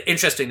 But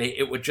interestingly,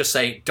 it would just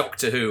say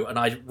Doctor Who, and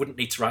I wouldn't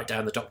need to write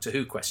down the Doctor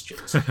Who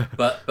questions.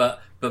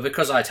 but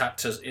because I'd had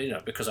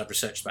to, because I'd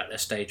researched about their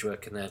stage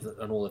work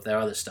and all of their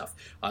other stuff,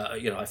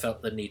 I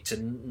felt the need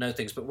to know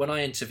things. But when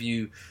I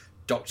interview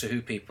Doctor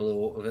Who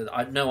people,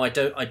 I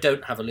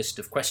don't have a list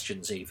of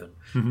questions even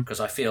because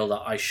I feel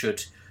that I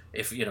should,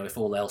 if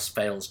all else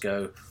fails,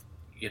 go.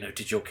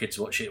 Did your kids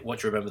watch it? What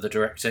do you remember the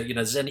director?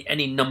 There's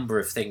any number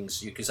of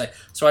things you can say.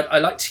 So I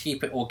like to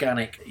keep it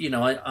organic.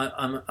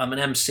 I'm an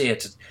MC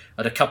at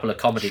a couple of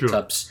comedy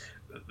clubs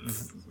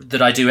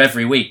that I do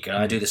every week.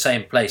 I do the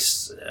same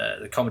place,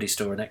 the Comedy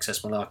Store in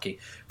Excess Malarkey,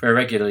 very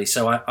regularly.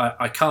 So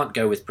I can't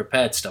go with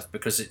prepared stuff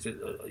because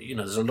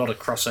there's a lot of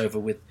crossover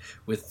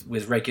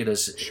with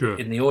regulars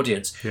in the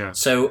audience. Yeah.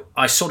 So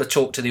I sort of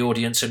talk to the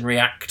audience and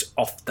react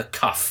off the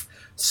cuff.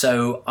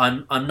 So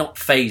I'm not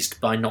fazed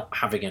by not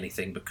having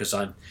anything because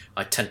I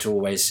tend to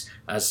always,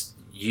 as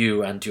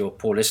you and your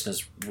poor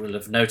listeners will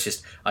have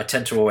noticed, I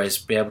tend to always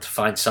be able to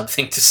find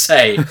something to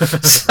say.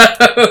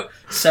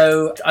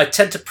 so I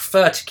tend to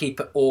prefer to keep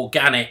it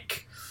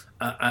organic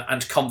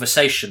and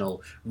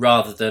conversational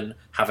rather than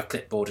have a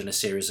clipboard and a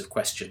series of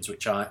questions,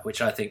 which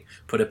I think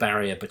put a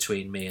barrier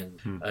between me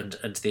and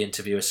the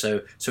interviewer.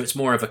 So it's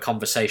more of a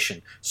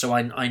conversation. So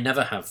I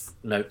never have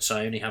notes.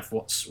 I only have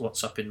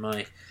what's up in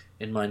my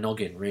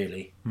noggin,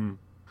 really.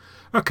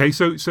 Okay,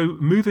 so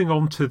moving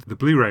on to the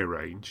Blu-ray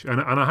range, and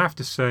I have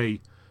to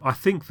say, I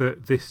think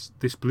that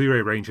this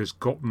Blu-ray range has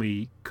got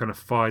me kind of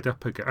fired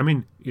up again. I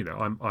mean,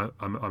 I'm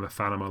a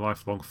fan. I'm a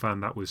lifelong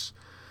fan. That's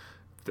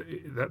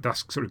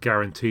sort of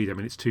guaranteed. I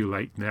mean, it's too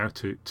late now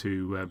to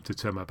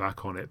turn my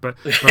back on it. But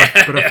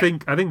I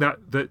think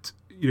that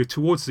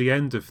towards the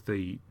end of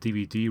the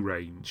DVD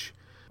range,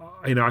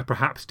 I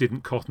perhaps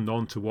didn't cotton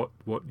on to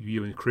what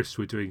you and Chris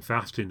were doing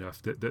fast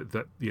enough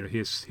that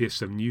here's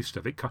some new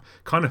stuff. It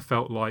kind of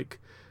felt like,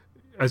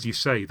 as you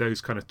say,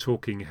 those kind of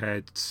Talking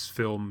Heads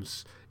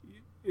films.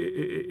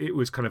 It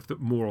was kind of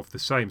more of the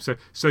same.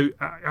 So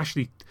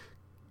actually,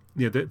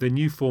 the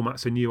new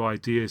formats and new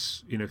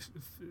ideas,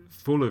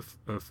 full of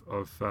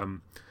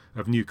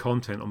new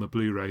content on the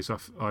Blu-rays.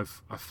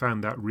 I've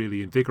found that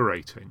really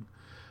invigorating,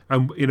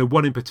 and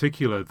one in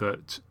particular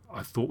that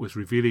I thought was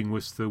revealing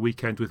was The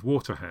Weekend with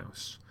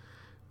Waterhouse,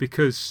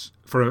 because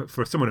for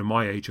someone in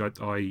my age,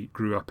 I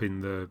grew up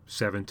in the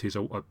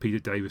 70s. Peter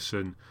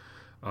Davison,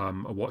 I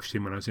watched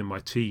him when I was in my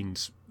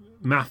teens.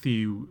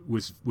 Matthew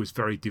was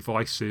very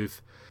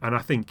divisive, and I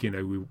think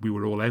we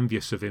were all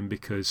envious of him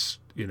because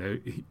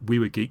we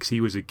were geeks, he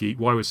was a geek.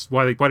 Why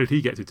did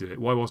he get to do it?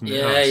 Why wasn't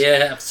it us?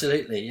 Yeah,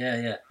 absolutely,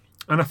 yeah.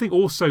 And I think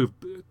also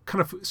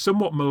kind of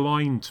somewhat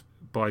maligned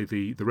by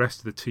the rest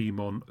of the team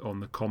on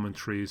the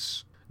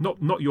commentaries.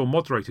 Not your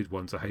moderated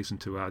ones, I hasten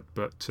to add,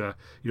 but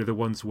the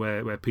ones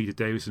where Peter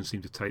Davison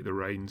seemed to take the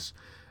reins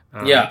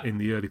in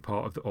the early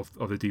part of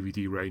the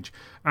DVD range.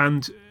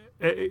 And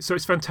so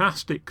it's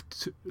fantastic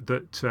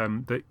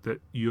that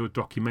your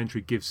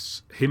documentary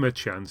gives him a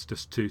chance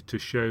just to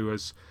show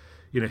us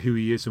who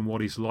he is and what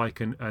he's like,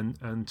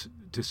 and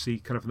to see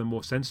kind of the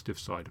more sensitive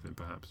side of him,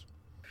 perhaps.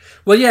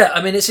 Well, yeah,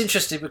 I mean, it's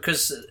interesting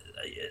because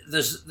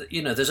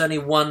there's only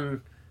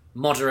one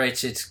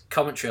moderated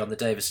commentary on the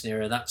Davison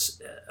era, that's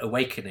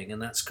Awakening,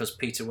 and that's because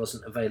Peter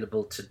wasn't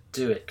available to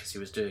do it because he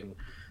was doing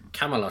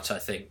Camelot, I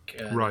think,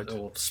 right,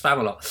 or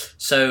Spamalot.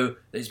 So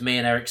it's me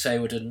and Eric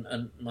Saywood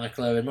and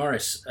Michael Owen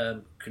Morris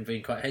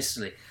convened quite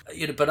hastily.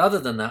 But other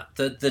than that,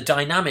 the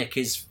dynamic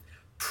is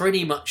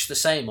pretty much the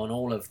same on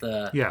all of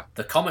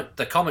the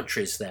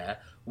commentaries there,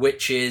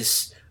 which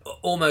is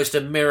almost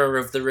a mirror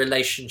of the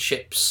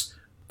relationships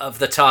of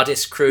the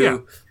TARDIS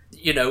crew,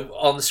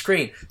 on the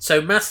screen.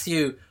 So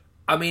Matthew,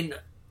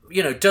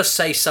 does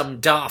say some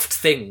daft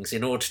things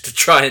in order to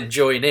try and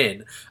join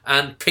in,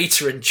 and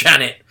Peter and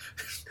Janet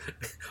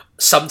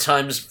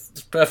sometimes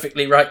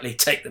perfectly rightly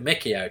take the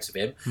mickey out of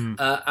him,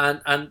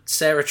 and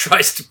Sarah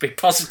tries to be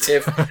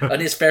positive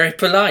and is very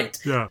polite.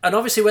 Yeah. And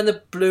obviously, when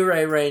the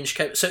Blu-ray range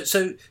came,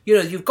 so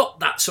you've got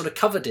that sort of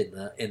covered in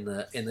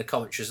the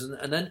commentaries,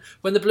 and then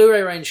when the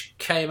Blu-ray range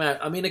came out,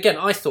 again,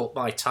 I thought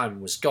my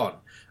time was gone.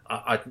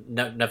 I'd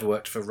never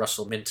worked for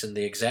Russell Minton,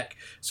 the exec,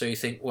 so you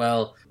think,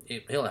 well,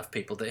 he'll have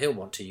people that he'll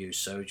want to use,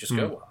 so just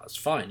go, well, that's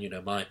fine.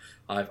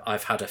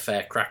 I've had a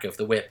fair crack of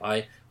the whip.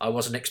 I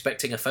wasn't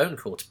expecting a phone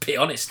call, to be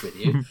honest with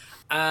you.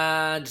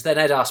 And then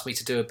Ed asked me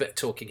to do a bit of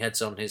Talking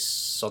Heads on his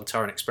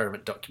Sontaran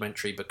Experiment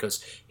documentary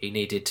because he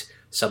needed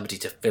somebody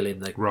to fill in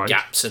the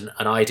gaps, and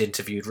I'd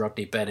interviewed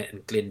Rodney Bennett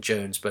and Glyn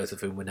Jones, both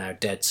of whom were now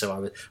dead,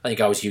 so I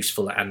think I was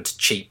useful and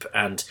cheap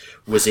and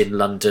was in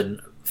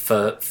London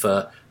for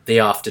the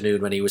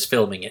afternoon when he was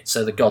filming it,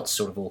 so the gods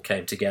sort of all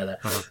came together.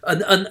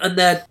 And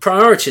their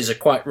priorities are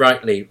quite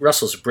rightly.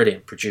 Russell's a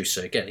brilliant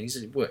producer. Again,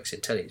 he works in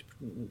telly, he's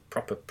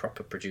proper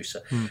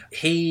producer.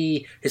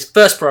 His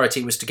first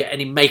priority was to get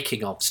any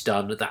making ofs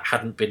done that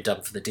hadn't been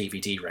done for the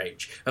DVD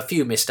range. A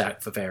few missed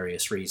out for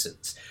various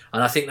reasons,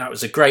 and I think that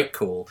was a great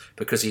call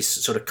because he's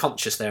sort of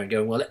conscious there and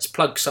going, well, let's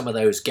plug some of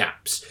those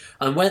gaps.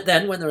 And when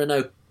there are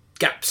no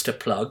gaps to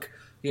plug,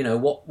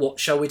 what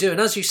shall we do? And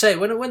as you say,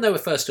 when they were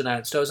first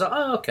announced, I was like,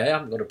 oh, okay, I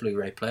haven't got a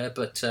Blu-ray player,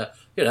 but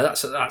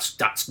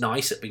that's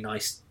nice. It'd be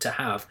nice to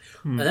have.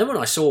 And then when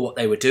I saw what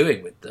they were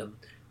doing with them,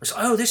 I was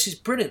like, oh, this is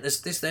brilliant.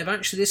 This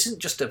isn't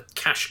just a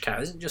cash cow.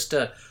 This isn't just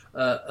a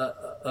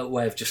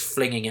way of just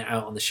flinging it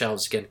out on the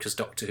shelves again because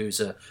Doctor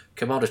Who's a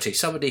commodity.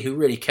 Somebody who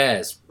really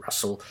cares,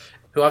 Russell,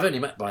 who I've only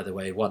met, by the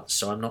way, once,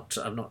 so I'm not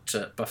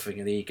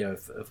buffing the ego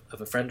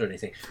of a friend or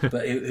anything,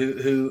 but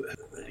who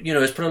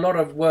has put a lot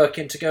of work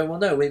into going, well,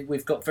 no,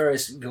 we've got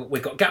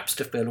gaps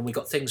to fill and we've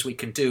got things we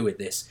can do with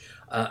this,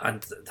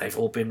 and they've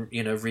all been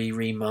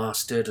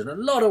remastered, and a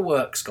lot of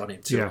work's gone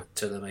into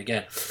to them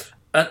again,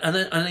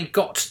 and he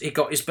got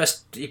his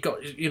best, he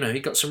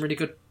got some really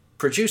good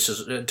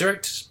directors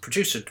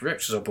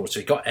on board.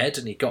 So he got Ed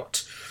and he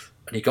got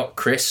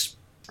Chris,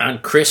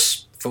 and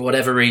Chris, for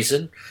whatever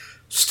reason,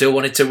 still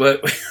wanted to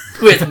work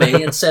with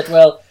me and said,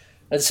 well,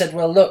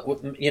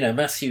 look,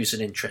 Matthew's an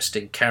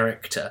interesting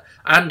character,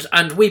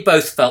 and we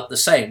both felt the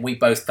same. We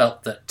both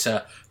felt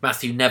that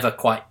Matthew never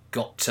quite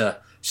got to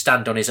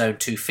stand on his own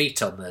 2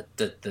 feet on the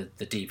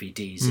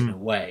DVDs in a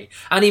way,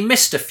 and he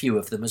missed a few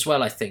of them as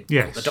well. I think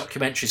the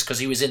documentaries because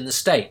he was in the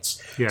States,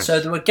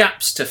 so there were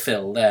gaps to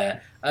fill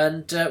there.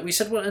 And we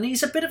said, well, and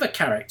he's a bit of a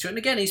character, and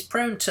again, he's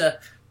prone to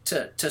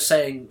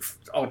saying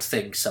odd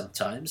things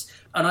sometimes.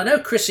 And I know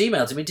Chris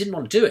emailed him; he didn't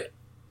want to do it.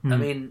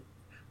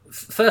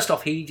 First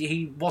off,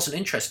 he wasn't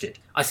interested.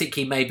 I think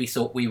he maybe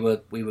thought we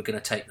were going to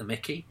take the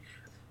mickey,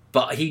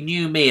 but he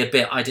knew me a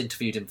bit. I'd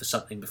interviewed him for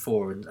something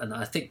before, and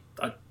I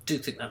do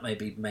think that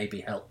maybe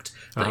helped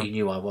that he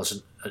knew I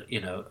wasn't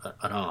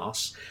an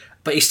arse.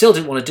 But he still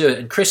didn't want to do it.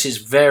 And Chris is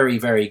very,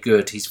 very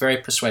good. He's very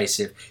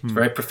persuasive. He's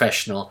very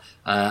professional,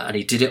 and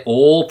he did it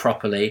all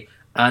properly.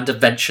 And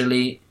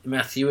eventually,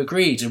 Matthew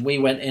agreed, and we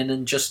went in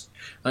and just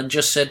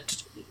said,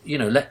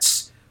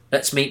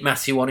 let's meet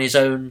Matthew on his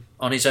own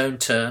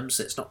terms.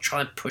 Let's not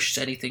try and push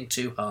anything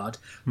too hard.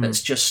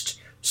 Let's just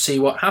see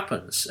what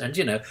happens.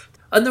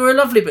 And there were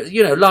lovely, but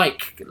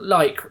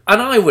like,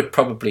 and I would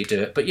probably do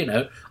it, but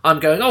I'm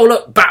going, oh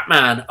look,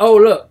 Batman, oh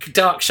look,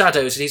 Dark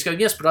Shadows, and he's going,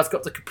 yes, but I've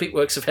got the complete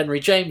works of Henry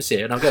James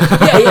here, and I'm going,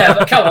 yeah,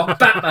 but come on,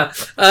 Batman,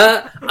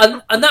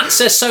 and that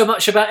says so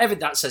much about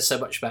everything. That says so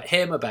much about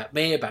him, about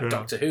me, about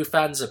Doctor Who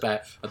fans,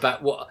 about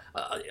what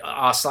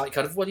our slight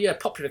kind of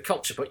popular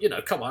culture, but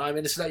come on,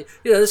 it's like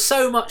there's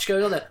so much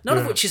going on there, none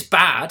of which is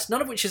bad,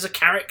 none of which is a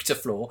character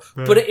flaw,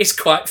 but it is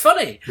quite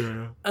funny,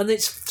 and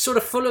it's sort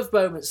of full of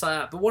moments like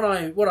that. But what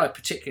I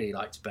particularly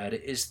liked about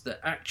it is that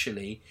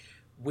actually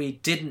we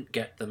didn't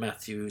get the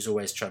Matthew who's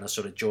always trying to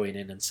sort of join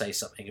in and say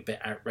something a bit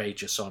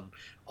outrageous on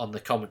the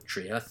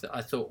commentary. I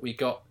thought we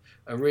got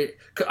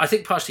I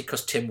think partially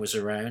because Tim was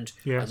around,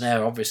 and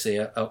they're obviously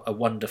a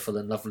wonderful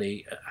and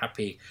lovely,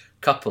 happy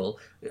couple.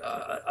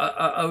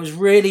 I was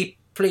really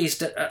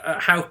pleased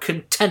at how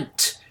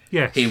content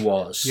he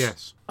was.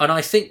 Yes. And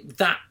I think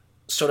that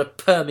sort of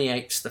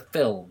permeates the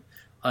film.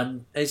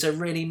 And it's a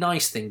really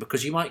nice thing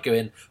because you might go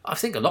in. I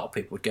think a lot of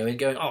people would go in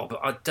going, "Oh,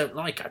 but I don't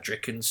like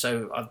Adric, and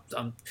so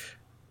I'm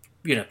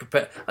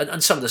prepare.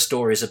 And some of the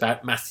stories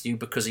about Matthew,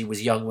 because he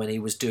was young when he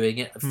was doing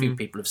it, a few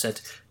people have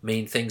said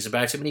mean things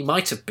about him, and he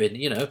might have been,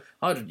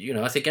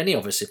 I think any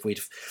of us, if we'd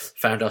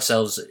found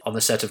ourselves on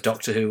the set of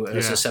Doctor Who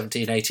as a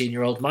 17,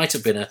 18-year-old, might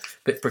have been a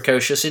bit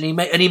precocious, and he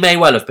may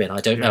well have been.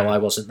 I don't know. I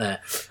wasn't there.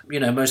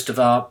 Most of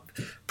our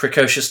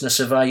precociousness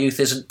of our youth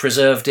isn't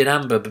preserved in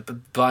amber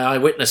by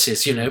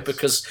eyewitnesses,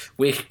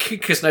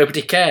 because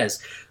nobody cares.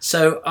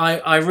 So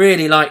I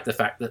really like the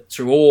fact that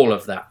through all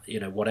of that,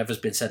 whatever's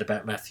been said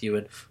about Matthew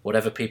and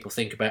whatever people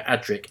think about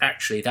Adric,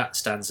 actually that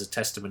stands as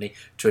testimony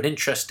to an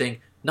interesting,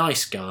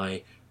 nice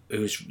guy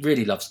who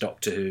really loves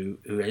Doctor Who,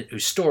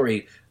 whose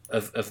story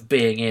of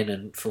being in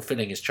and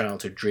fulfilling his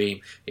childhood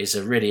dream is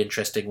a really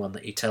interesting one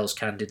that he tells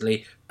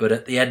candidly. But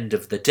at the end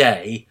of the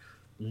day,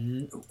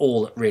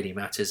 all that really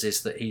matters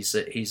is that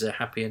he's a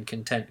happy and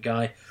content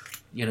guy,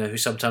 who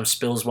sometimes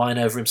spills wine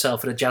over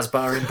himself at a jazz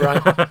bar in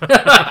Brighton.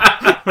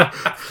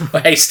 Or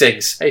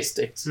Hastings.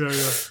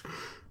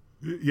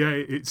 Yeah.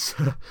 It's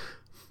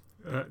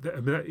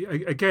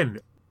again,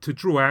 to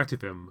draw out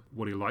of him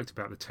what he liked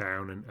about the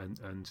town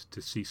and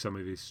to see some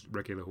of his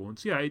regular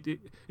haunts. Yeah, it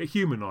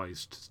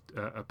humanised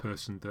a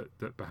person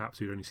that perhaps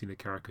we'd only seen a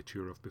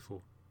caricature of before.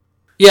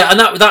 Yeah,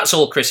 and that's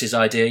all Chris's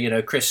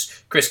idea.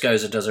 Chris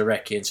goes and does a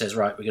recce and says,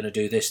 right, we're going to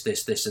do this,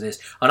 this, this, and this.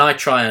 And I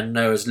try and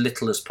know as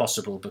little as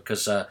possible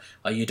because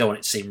you don't want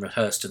it to seem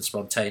rehearsed and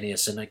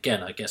spontaneous. And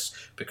again, I guess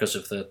because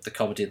of the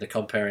comedy and the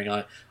comparing,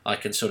 I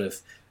can sort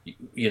of,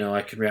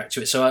 I can react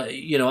to it. So,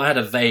 I had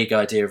a vague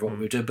idea of what we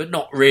were doing, but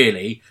not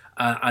really.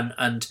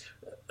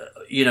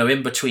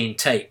 In between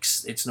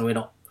takes, we're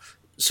not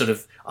sort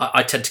of,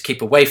 I tend to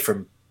keep away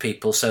from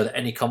people so that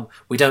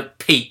we don't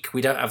peak,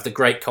 we don't have the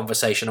great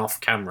conversation off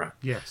camera.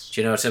 Yes.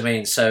 Do you know what I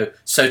mean? So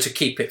to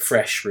keep it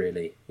fresh,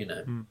 really,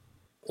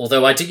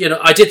 Although I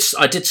did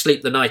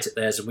sleep the night at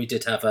theirs, and we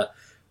did have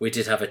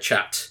a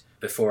chat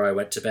before I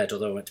went to bed.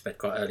 Although I went to bed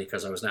quite early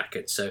because I was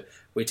knackered. So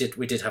we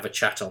did have a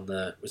chat on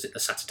the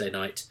Saturday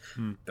night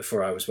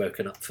before I was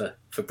woken up for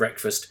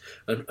breakfast,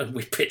 and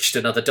we pitched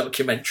another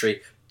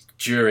documentary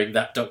during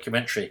that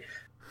documentary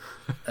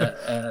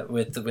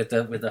with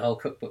the whole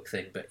cookbook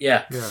thing. But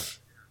yeah.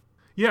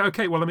 Yeah,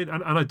 okay. Well, I mean,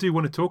 and I do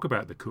want to talk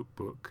about the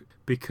cookbook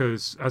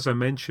because, as I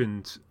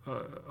mentioned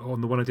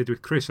on the one I did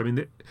with Chris, I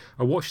mean,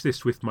 I watched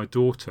this with my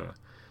daughter.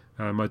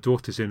 My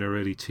daughter's in her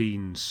early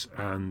teens,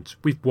 and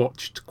we've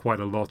watched quite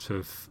a lot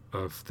of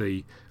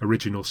the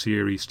original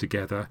series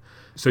together.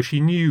 So she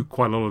knew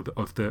quite a lot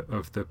of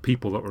the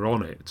people that were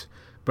on it,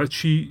 but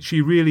she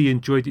really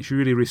enjoyed it. She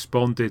really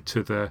responded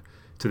to the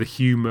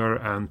humour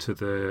and to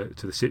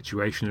the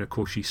situation. And of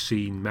course, she's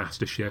seen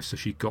MasterChef, so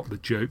she got the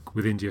joke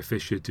with India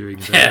Fisher doing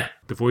the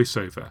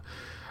voiceover.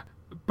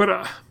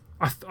 But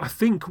I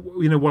think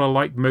what I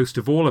liked most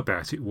of all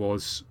about it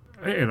was,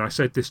 and I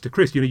said this to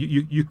Chris,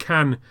 you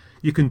can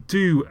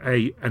do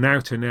an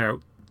out and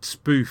out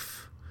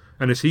spoof,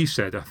 and as he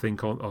said, I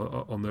think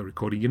on the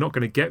recording, you're not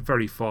going to get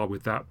very far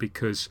with that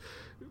because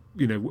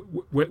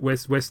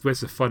where's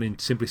the fun in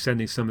simply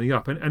sending something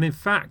up? And in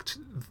fact,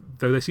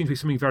 though there seems to be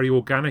something very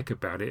organic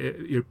about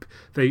it,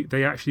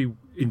 they actually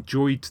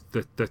enjoyed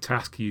the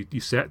task you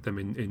set them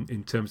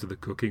in terms of the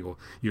cooking, or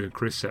you and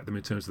Chris set them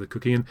in terms of the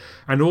cooking,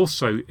 and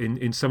also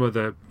in some of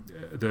the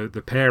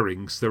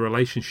pairings, the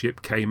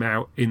relationship came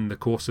out in the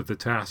course of the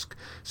task,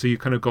 so you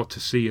kind of got to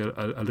see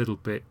a little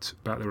bit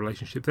about the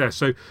relationship there.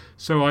 So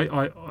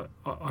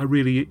I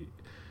really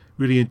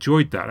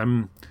enjoyed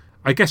that.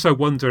 I guess I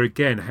wonder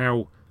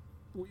again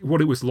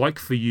what it was like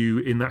for you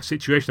in that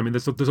situation. I mean,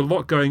 there's a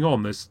lot going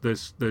on.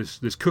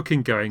 There's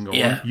cooking going on.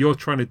 Yeah. You're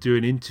trying to do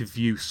an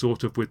interview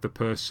sort of with the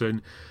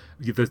person.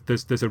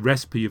 There's a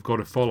recipe you've got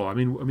to follow. I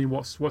mean,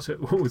 what was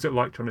it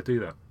like trying to do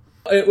that?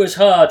 It was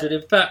hard, and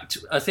in fact,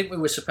 I think we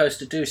were supposed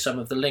to do some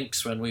of the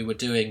links when we were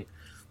doing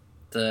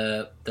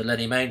the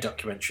Lenny Mayne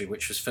documentary,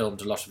 which was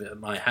filmed a lot of it at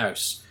my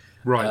house.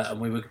 Right. And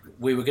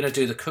we were going to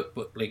do the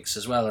cookbook links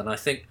as well, and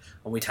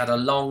we'd had a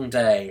long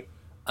day.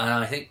 And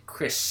I think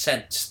Chris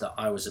sensed that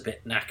I was a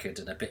bit knackered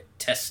and a bit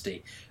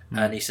testy,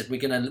 and he said, "We're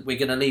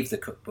gonna leave the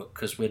cookbook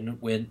because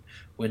we're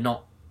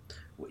not.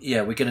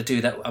 Yeah, we're gonna do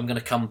that. I'm gonna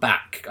come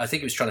back." I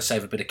think he was trying to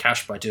save a bit of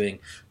cash by doing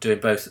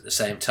both at the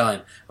same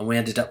time, and we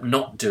ended up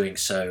not doing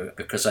so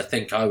because I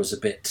think I was a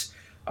bit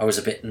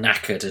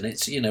knackered, and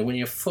it's when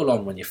you're full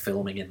on when you're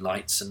filming in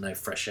lights and no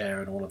fresh air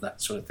and all of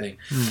that sort of thing,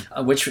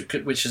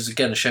 which is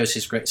again shows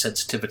his great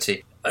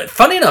sensitivity.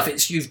 Funny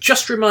enough, you've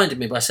just reminded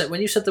me.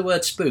 When you said the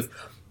word spoof.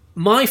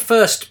 My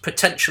first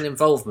potential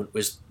involvement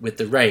with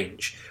the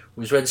range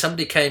was when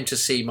somebody came to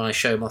see my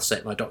show Moths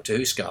Ate My Doctor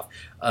Who scarf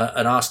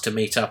and asked to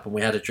meet up, and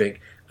we had a drink,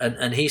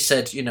 and he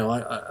said,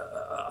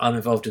 I'm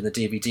involved in the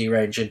DVD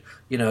range, and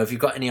have you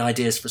got any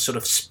ideas for sort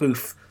of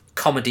spoof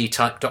comedy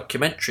type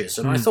documentaries?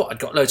 And I thought I'd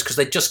got loads because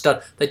they'd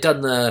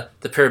done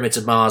the Pyramids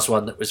of Mars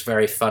one that was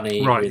very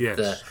funny. Right.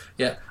 Yes.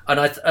 And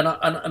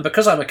And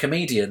because I'm a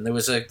comedian, there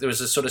was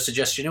a sort of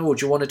suggestion. Oh,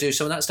 do you want to do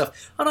some of that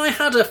stuff? And I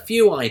had a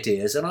few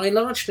ideas, and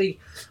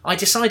I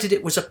decided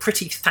it was a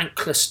pretty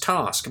thankless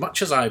task.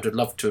 Much as I would have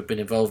loved to have been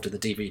involved in the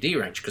DVD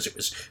range because it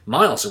was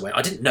miles away.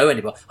 I didn't know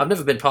anybody. I've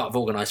never been part of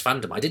organised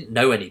fandom. I didn't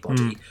know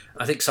anybody.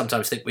 I think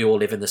sometimes we all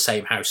live in the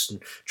same house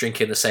and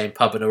drink in the same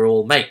pub and are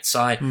all mates.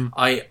 I'm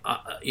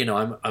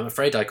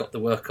afraid I got the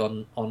work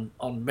on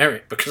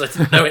merit because I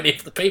didn't know any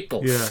of the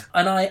people. Yeah.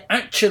 And I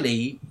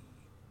actually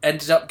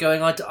ended up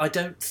going, I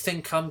don't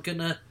think I'm going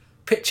to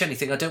pitch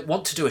anything. I don't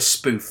want to do a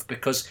spoof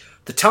because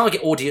the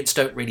target audience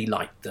don't really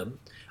like them.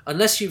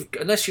 Unless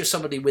you're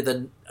somebody with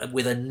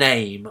a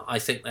name, I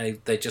think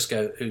they just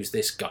go, who's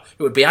this guy?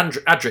 It would be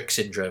Adric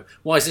syndrome.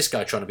 Why is this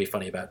guy trying to be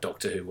funny about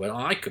Doctor Who? Well,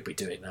 I could be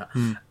doing that.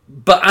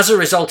 But as a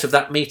result of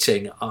that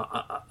meeting,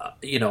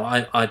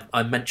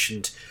 I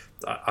mentioned,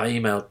 I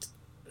emailed,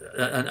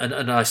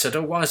 and I said,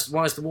 oh, why is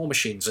the War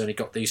Machines only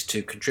got these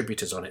 2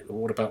 contributors on it?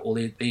 What about all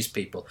these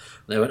people?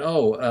 And they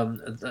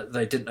went,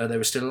 they didn't know they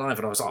were still alive.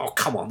 And I was like, oh,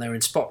 come on, they're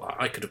in Spotlight.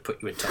 I could have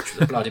put you in touch with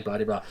them, blah, blah,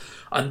 blah, blah.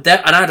 And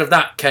out of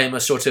that came a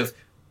sort of,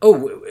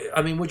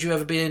 would you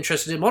ever be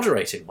interested in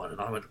moderating one?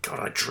 And I went, God,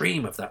 I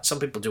dream of that. Some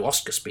people do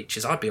Oscar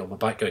speeches. I'd be on my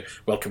bike going,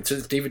 welcome to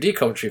the DVD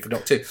commentary for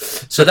Doctor Who.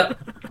 So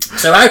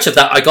out of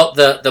that, I got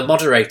the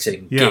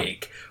moderating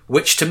gig,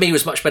 which to me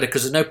was much better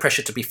because there's no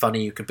pressure to be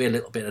funny. You can be a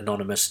little bit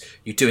anonymous.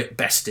 You do it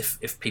best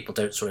if people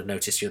don't sort of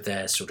notice you're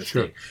there, sort of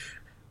thing.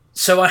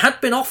 So I had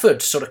been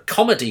offered sort of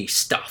comedy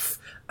stuff.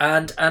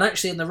 And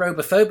actually in the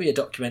Robophobia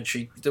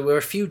documentary, there were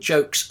a few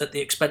jokes at the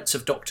expense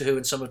of Doctor Who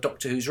and some of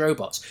Doctor Who's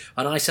robots.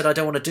 And I said, I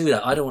don't want to do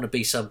that. I don't want to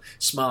be some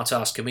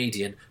smart-ass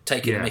comedian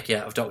taking the mickey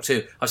out of Doctor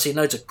Who. I've seen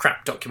loads of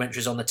crap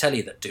documentaries on the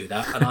telly that do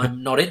that, and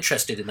I'm not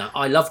interested in that.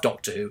 I love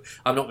Doctor Who.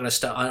 I'm not going to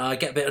start... I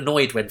get a bit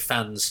annoyed when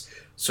fans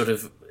sort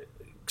of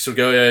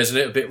go, isn't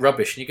it a bit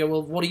rubbish? And you go,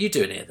 well, what are you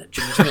doing here then?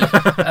 Do you know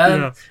what I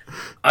mean?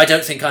 I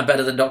don't think I'm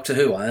better than Doctor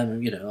Who. I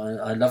am,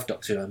 I love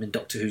Doctor Who. I'm in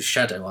Doctor Who's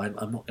shadow.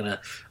 I'm not going to.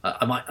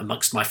 I might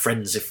amongst my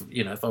friends if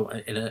I'm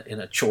in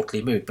a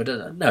chortly mood, but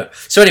no.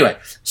 So anyway,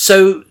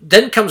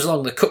 then comes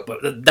along the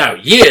cookbook. Now,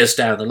 years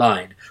down the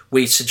line,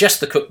 we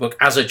suggest the cookbook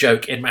as a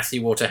joke in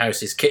Matthew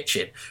Waterhouse's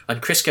kitchen,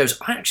 and Chris goes,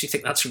 I actually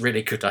think that's a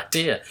really good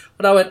idea.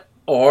 And I went,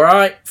 all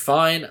right,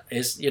 fine.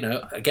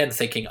 Again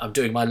thinking I'm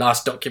doing my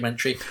last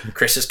documentary.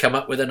 Chris has come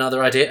up with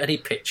another idea and he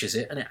pitches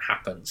it and it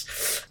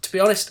happens. To be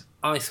honest,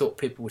 I thought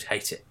people would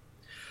hate it.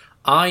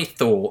 I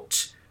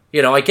thought,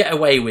 I get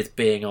away with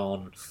being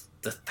on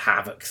the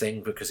Havoc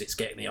thing because it's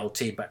getting the old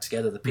team back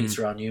together, the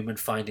Peter R. Newman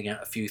finding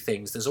out a few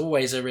things. There's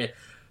always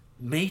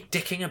me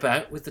dicking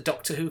about with the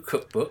Doctor Who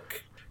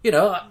cookbook.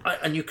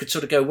 And you could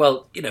sort of go,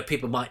 well,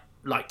 people might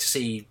like to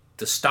see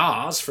the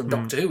stars from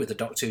Doctor Who with the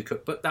Doctor Who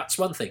cookbook, that's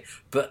one thing.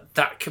 But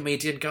that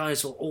comedian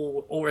guy's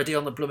all already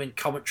on the blooming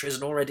commentaries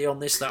and already on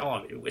this, that.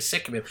 Oh, we're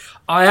sick of him.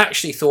 I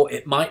actually thought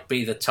it might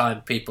be the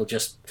time people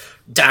just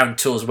down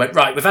tools went,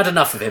 right, we've had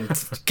enough of him.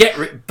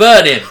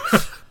 Burn him.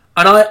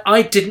 And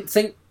I didn't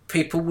think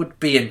people would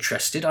be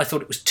interested. I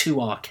thought it was too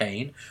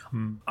arcane.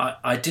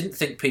 I didn't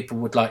think people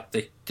would like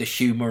the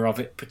humour of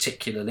it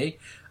particularly.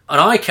 And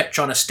I kept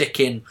trying to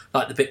stick in,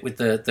 like the bit with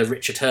the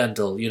Richard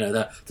Herndl,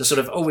 the sort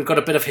of, we've got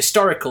a bit of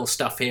historical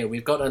stuff here.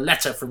 We've got a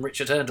letter from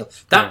Richard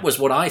Herndl. That was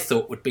what I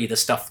thought would be the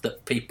stuff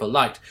that people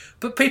liked.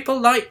 But people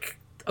like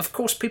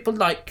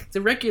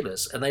the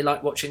regulars, and they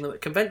like watching them at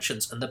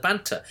conventions and the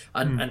banter.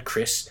 And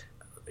Chris,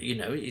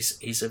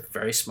 he's a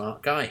very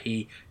smart guy.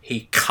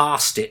 He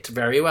cast it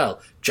very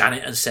well.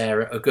 Janet and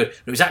Sarah are good.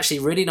 It was actually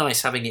really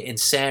nice having it in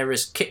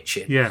Sarah's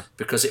kitchen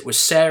because it was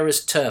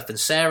Sarah's turf, and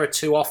Sarah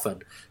too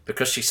often,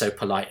 because she's so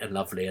polite and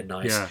lovely and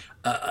nice,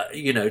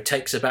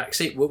 takes a back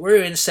seat. We were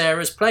in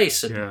Sarah's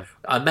place, and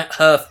I met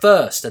her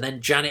first, and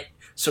then Janet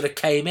sort of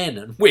came in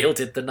and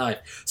wielded the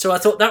knife. So I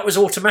thought that was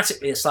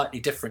automatically a slightly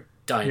different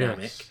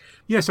dynamic.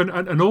 Yes,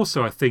 and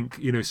also I think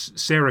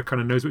Sarah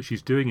kind of knows what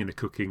she's doing in a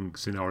cooking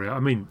scenario. I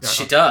mean,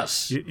 she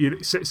does.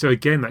 So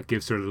again, that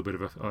gives her a little bit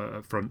of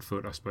a front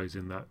foot, I suppose,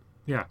 in that.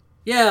 Yeah.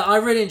 Yeah, I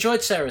really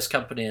enjoyed Sarah's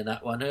company in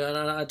that one, and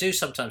I do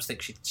sometimes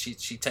think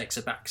she takes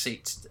a back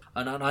seat,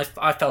 and I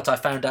felt I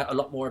found out a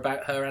lot more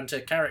about her and her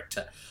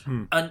character.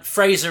 And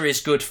Fraser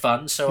is good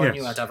fun, so I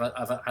knew I'd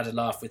have had a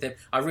laugh with him.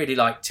 I really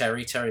liked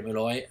Terry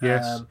Molloy,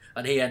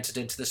 and he entered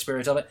into the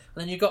spirit of it.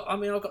 And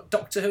then I've got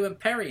Doctor Who and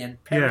Perry in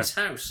Perry's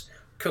house,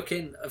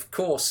 cooking, of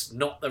course,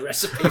 not the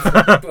recipe from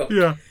the book,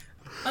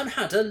 and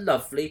had a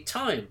lovely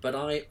time. But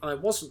I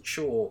wasn't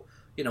sure.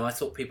 I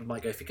thought people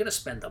might go, if you're going to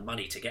spend the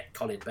money to get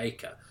Colin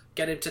Baker,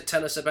 get him to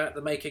tell us about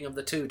the making of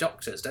the 2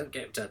 Doctors. Don't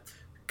get him to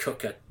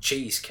cook a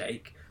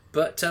cheesecake.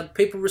 But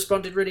people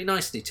responded really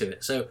nicely to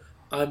it. So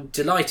I'm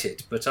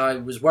delighted, but I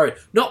was worried.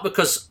 Not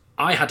because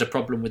I had a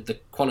problem with the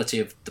quality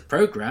of the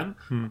programme.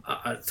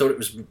 I thought it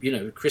was,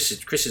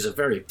 Chris is a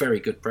very, very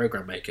good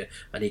programme maker,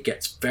 and he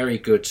gets very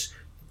good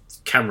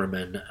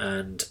cameramen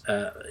and,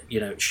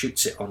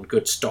 shoots it on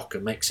good stock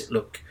and makes it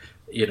look,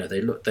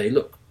 they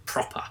look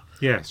proper.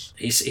 Yes.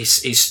 He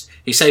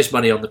saves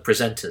money on the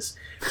presenters,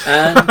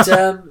 and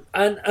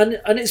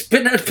and it's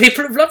been,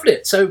 people have loved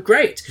it. So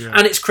great,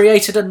 and it's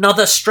created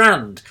another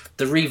strand,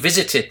 the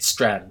revisited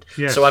strand.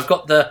 Yes. So I've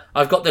got the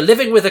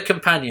living with a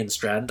companion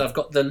strand, I've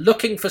got the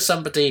looking for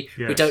somebody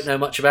who don't know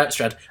much about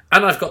strand,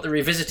 and I've got the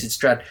revisited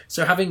strand.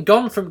 So having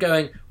gone from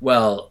going,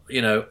 well,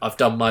 I've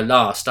done my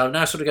last, I'm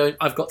now sort of going,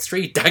 I've got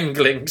 3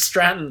 dangling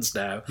strands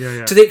now.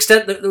 To the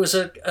extent that there was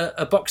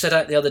a box set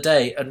out the other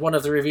day, and one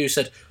of the reviews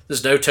said,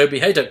 there's no Toby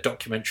Haydock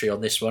documentary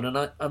on this one, and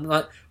I'm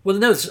like, well,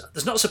 no,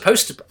 there's not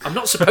supposed to. I'm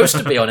not supposed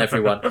to be on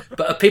everyone,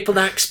 but are people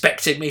now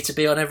expecting me to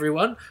be on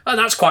everyone? And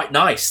that's quite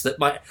nice. That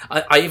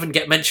I even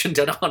get mentioned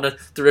on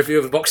the review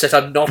of a box set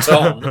I'm not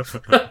on.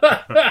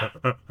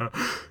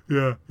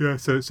 yeah.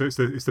 So it's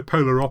the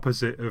polar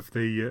opposite of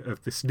the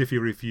sniffy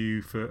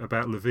review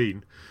about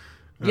Levine.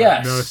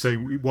 Yes. No,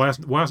 saying why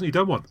hasn't he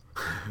done one?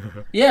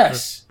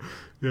 Yes.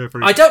 Yeah,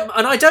 I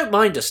don't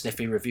mind a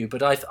sniffy review,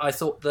 but I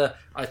thought the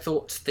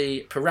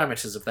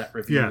parameters of that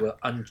review were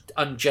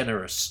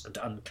ungenerous and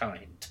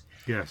unkind.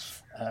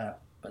 Yes.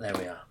 But there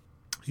we are.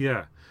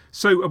 Yeah.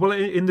 So, well,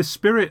 in the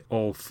spirit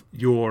of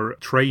your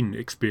train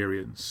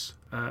experience,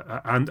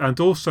 and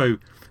also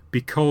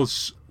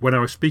because when I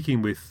was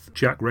speaking with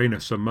Jack Rayner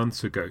some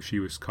months ago, she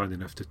was kind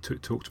enough to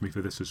talk to me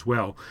for this as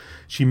well.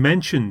 She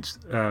mentioned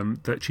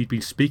that she'd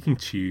been speaking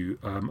to you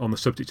on the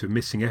subject of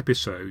missing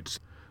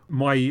episodes.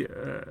 My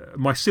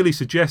silly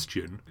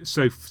suggestion.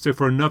 So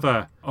for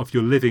another of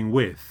your living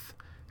with,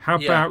 how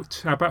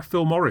about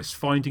Phil Morris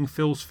finding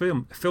Phil's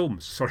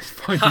films? Sorry,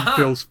 finding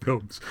Phil's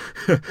films.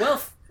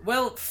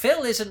 Well,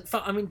 Phil isn't.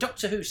 I mean,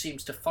 Doctor Who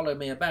seems to follow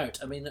me about.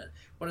 I mean,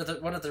 one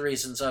of the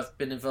reasons I've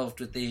been involved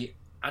with the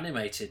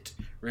animated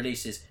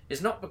releases is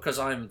not because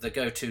I'm the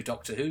go-to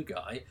Doctor Who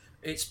guy.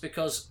 It's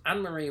because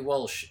Anne-Marie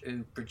Walsh,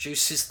 who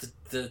produces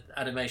the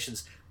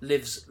animations,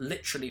 lives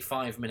literally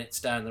 5 minutes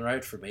down the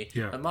road from me.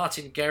 Yeah. And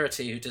Martin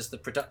Geraghty, who does the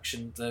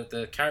production,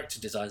 the character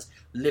designs,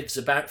 lives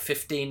about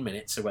 15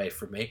 minutes away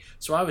from me.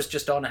 So I was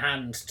just on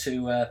hand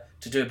to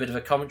do a bit of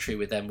a commentary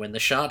with them when the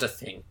Shada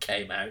thing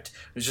came out.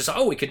 It was just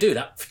like, we could do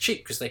that for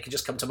cheap because they could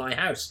just come to my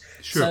house.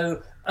 Sure.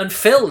 So, and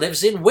Phil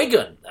lives in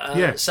Wigan,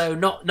 Yes. so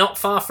not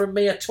far from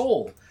me at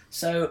all.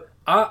 So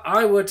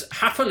I would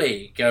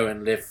happily go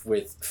and live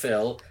with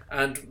Phil,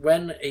 and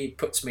when he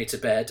puts me to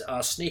bed,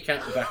 I'll sneak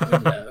out the back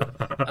window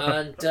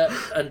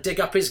and dig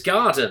up his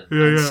garden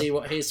and see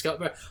what he's got.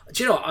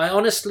 Do you know what? I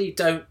honestly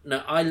don't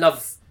know. I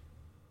love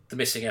the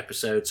missing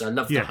episodes. I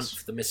love the hunt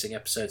for the missing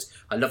episodes.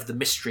 I love the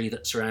mystery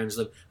that surrounds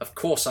them. Of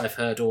course, I've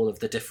heard all of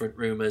the different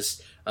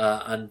rumours,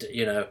 and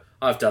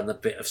I've done the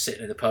bit of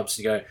sitting in the pubs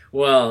and going,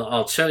 well,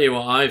 I'll tell you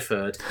what I've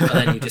heard, and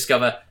then you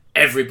discover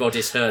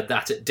everybody's heard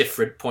that at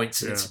different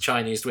points, and it's a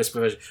Chinese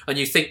whisper version, and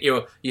you think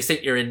you're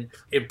in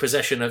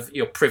possession of,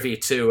 you're privy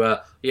to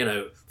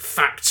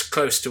facts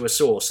close to a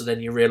source, and then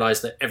you realise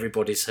that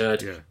everybody's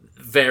heard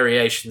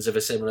variations of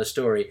a similar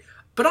story.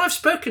 But I've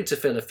spoken to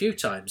Phil a few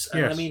times,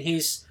 and I mean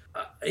he's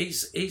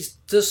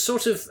the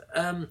sort of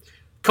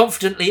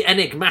confidently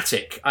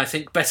enigmatic, I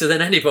think, better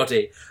than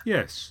anybody.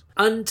 Yes.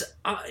 And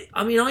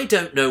I mean I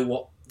don't know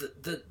what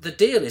the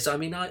deal is. I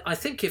mean I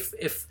think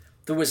if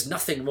there was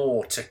nothing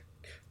more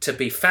to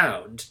be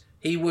found,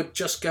 he would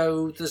just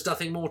go, there's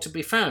nothing more to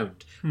be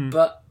found.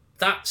 But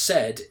that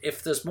said,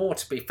 if there's more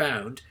to be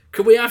found,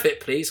 could we have it,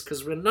 please?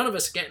 Because none of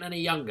us are getting any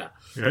younger.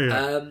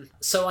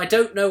 So I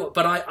don't know,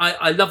 but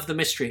I love the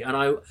mystery, and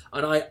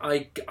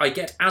I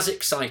get as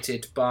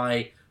excited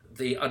by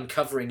the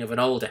uncovering of an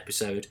old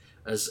episode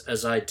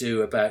as I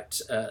do about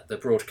the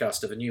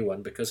broadcast of a new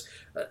one, because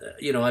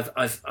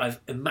I've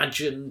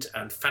imagined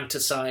and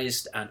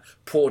fantasized and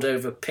pored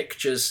over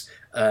pictures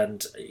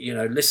and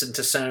listened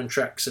to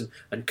soundtracks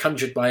and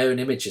conjured my own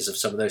images of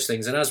some of those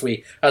things. And as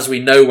we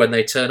know, when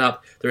they turn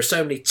up, there are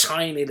so many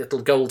tiny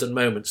little golden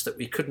moments that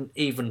we couldn't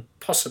even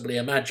possibly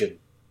imagine.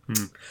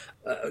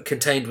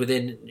 Contained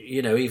within,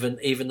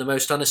 even the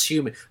most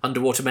unassuming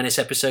Underwater Menace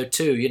episode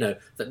 2,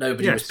 that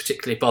nobody was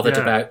particularly bothered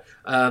about.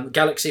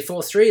 Galaxy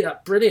 4-3,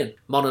 that brilliant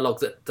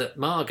monologue that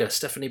Marga,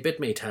 Stephanie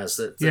Bidmead has,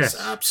 that's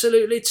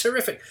absolutely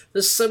terrific.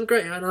 There's some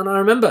great, and I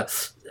remember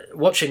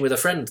watching with a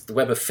friend The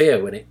Web of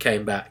Fear when it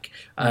came back,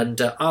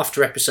 and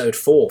after episode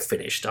 4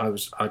 finished,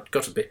 I'd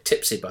got a bit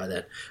tipsy by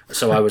then,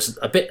 so I was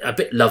a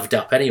bit loved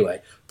up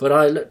anyway. But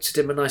I looked at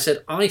him and I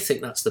said, I think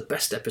that's the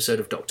best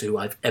episode of Doctor Who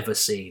I've ever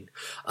seen.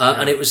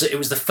 And it was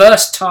the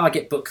first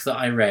Target book that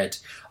I read,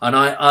 and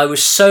I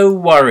was so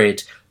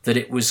worried that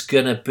it was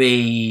going to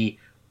be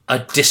a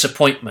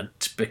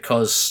disappointment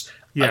because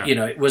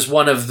it was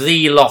one of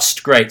the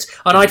lost greats.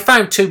 And I'd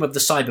found Tomb of the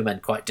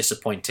Cybermen quite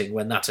disappointing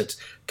when that had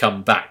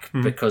come back,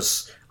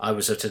 because I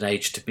was at an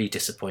age to be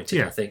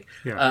disappointed, I think.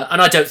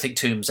 And I don't think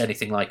Tomb's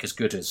anything like as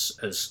good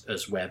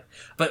as Webb.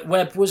 But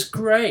Webb was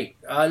great.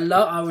 I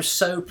was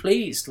so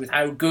pleased with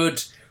how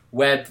good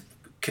Webb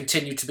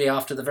continued to be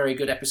after the very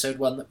good episode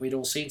 1 that we'd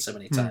all seen so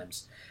many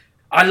times.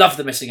 I love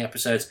the missing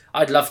episodes.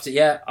 I'd love to.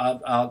 Yeah,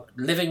 I'll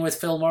living with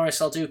Phil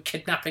Morris. I'll do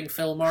kidnapping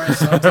Phil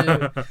Morris.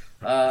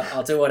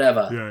 I'll do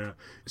whatever. Yeah.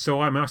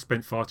 So I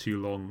spent far too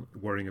long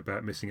worrying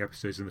about missing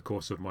episodes in the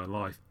course of my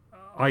life.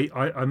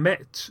 I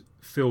met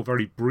Phil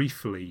very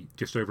briefly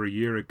just over a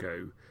year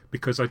ago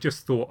because I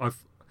just thought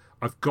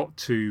I've got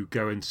to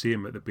go and see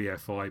him at the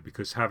BFI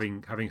because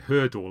having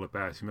heard all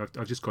about him,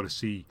 I've just got to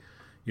see,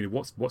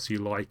 what's he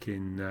like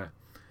in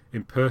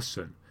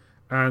person.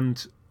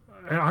 And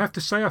I have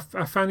to say,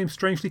 I found him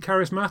strangely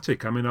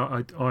charismatic. I mean,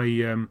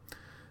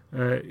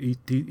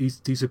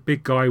 he's a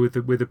big guy with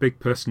a big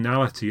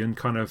personality and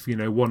kind of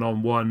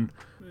one-on-one.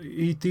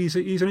 He's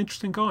an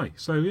interesting guy.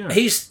 So yeah,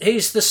 he's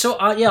the sort.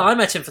 I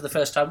met him for the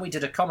first time. We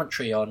did a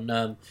commentary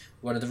on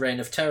one of the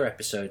Reign of Terror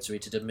episodes. We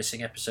did a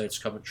missing episodes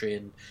commentary,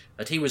 and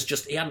he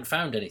hadn't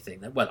found anything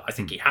there. Well, I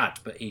think he had,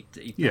 but he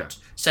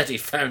said he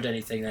found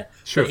anything there.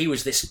 Sure. But he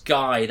was this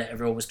guy that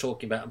everyone was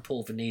talking about, and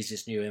Paul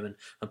Venezis knew him,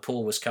 and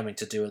Paul was coming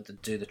to do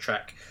the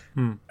track.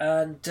 And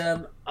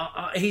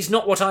he's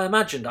not what I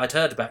imagined. I'd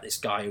heard about this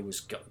guy who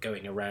was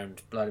going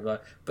around, blah blah blah,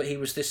 but he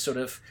was this sort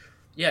of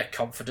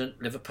confident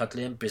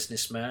Liverpudlian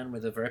businessman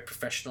with a very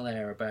professional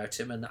air about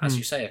him, and as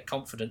you say, a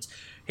confidence.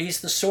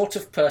 He's the sort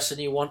of person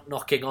you want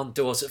knocking on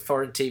doors at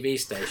foreign TV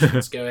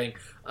stations, going,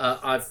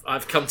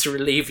 "I've come to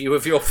relieve you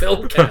of your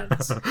film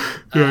cans."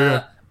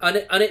 And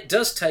it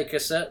does take a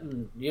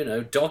certain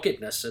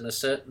doggedness and a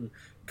certain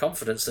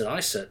confidence that I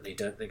certainly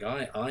don't think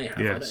I have. Yes.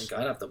 I don't think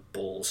I have the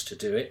balls to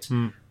do it.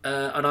 And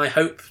I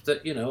hope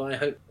that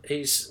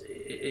he's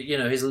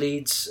his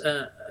leads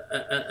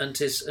and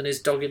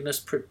his doggedness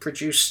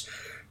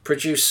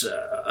produce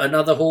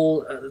another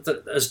haul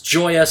as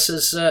joyous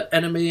as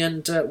Enemy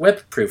and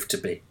Webb proved to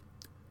be.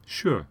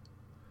 Sure.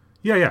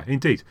 Yeah,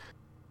 indeed.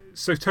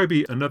 So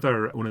Toby,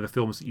 another one of the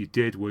films that you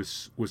did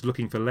was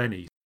Looking for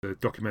Lenny, the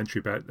documentary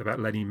about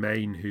Lenny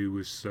Mayne, who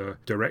was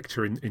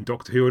director in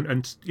Doctor Who,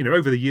 and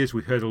over the years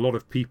we've heard a lot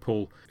of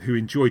people who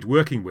enjoyed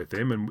working with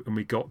him, and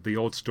we got the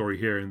odd story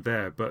here and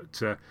there,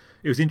 but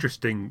it was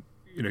interesting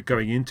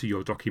going into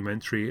your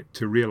documentary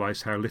to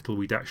realise how little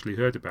we'd actually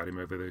heard about him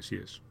over those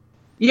years.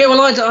 Yeah,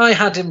 well, I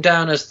had him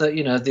down as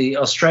the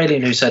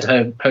Australian who said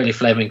 "Holy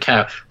Flaming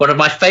Cow." One of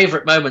my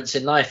favourite moments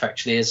in life,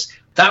 actually, is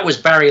that was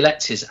Barry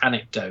Letts'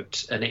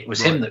 anecdote, and it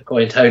was him that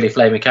coined "Holy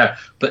Flaming Cow."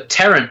 But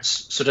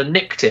Terence sort of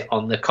nicked it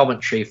on the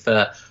commentary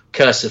for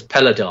Curse of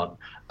Peladon.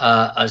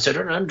 I said,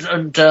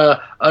 and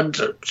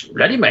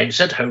Lenny Mayne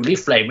said "Holy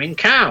Flaming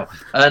Cow,"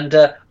 and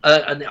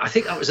I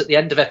think that was at the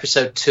end of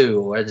episode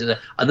 2, and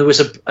there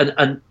was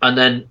and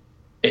then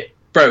it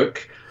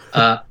broke.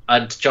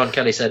 And John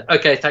Kelly said,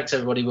 "Okay, thanks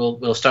everybody.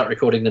 We'll start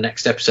recording the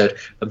next episode."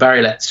 And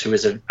Barry Letts, who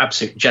is an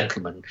absolute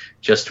gentleman,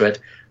 just read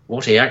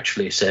what he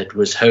actually said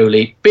was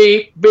 "Holy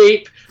beep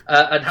beep,"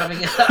 and having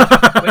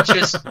that, which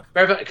is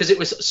very, because it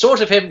was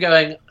sort of him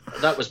going,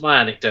 "That was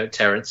my anecdote,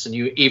 Terence, and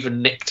you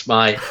even nicked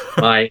my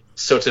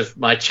sort of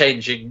my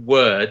changing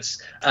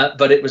words."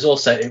 But it was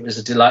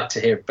a delight to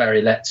hear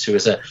Barry Letts, who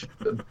is a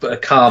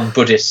calm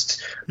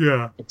Buddhist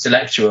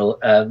intellectual,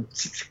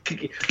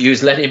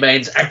 use Lenny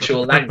Mayne's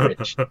actual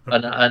language,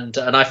 and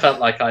I felt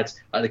like I'd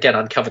again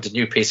uncovered a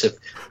new piece of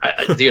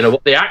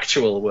what the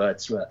actual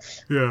words were.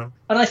 Yeah.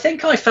 And I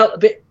think I felt a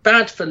bit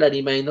bad for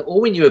Lenny Mayne, that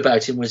all we knew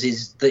about him was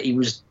that he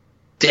was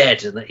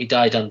dead and that he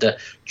died under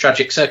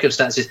tragic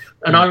circumstances.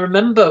 And I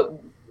remember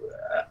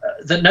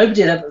that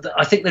nobody had ever,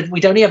 I think that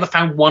we'd only ever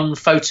found one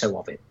photo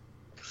of him.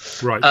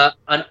 Right.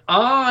 And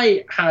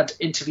I had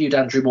interviewed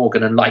Andrew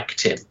Morgan and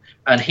liked him,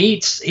 and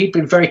he'd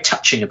been very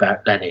touching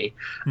about Lenny,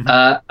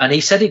 and he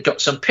said he'd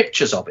got some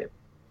pictures of him.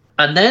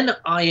 And then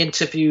I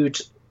interviewed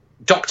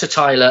Dr.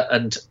 Tyler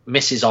and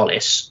Mrs.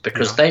 Ollis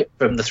because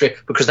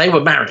they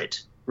were married,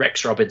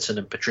 Rex Robinson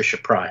and Patricia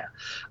Pryor.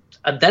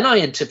 And then I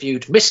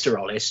interviewed Mr.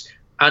 Ollis,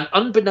 and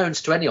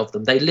unbeknownst to any of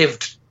them, they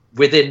lived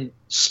within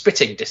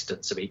spitting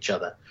distance of each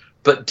other,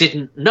 but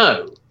didn't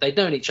know. They'd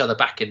known each other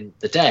back in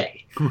the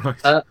day.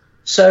 Right.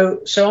 So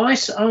I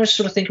was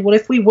sort of thinking, well,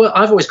 if we were,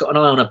 I've always got an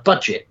eye on a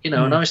budget, and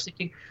I was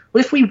thinking,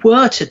 well, if we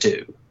were to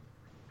do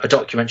a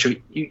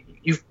documentary,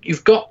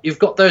 you've got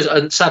those,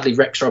 and sadly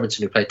Rex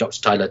Robinson, who played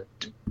Dr. Tyler,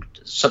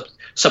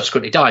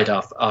 subsequently died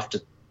after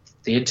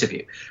the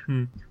interview,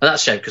 and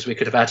that's a shame, because we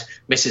could have had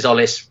Mrs.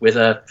 Ollis with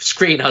a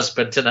screen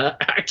husband and an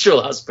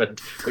actual husband,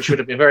 which would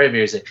have been very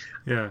amusing.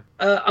 Yeah.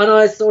 And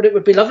I thought it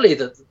would be lovely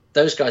that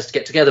those guys to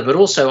get together, but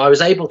also I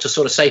was able to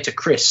sort of say to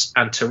Chris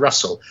and to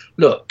Russell,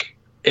 look,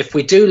 if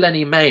we do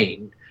Lenny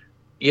Mayne,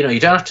 you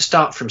don't have to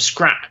start from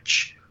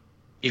scratch.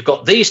 You've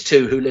got these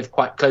two who live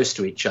quite close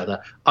to each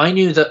other. I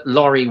knew that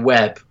Laurie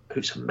Webb,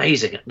 who's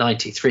amazing at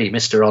 93,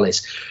 Mr.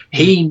 Ollis,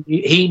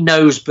 he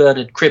knows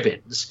Bernard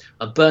Cribbins,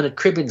 and Bernard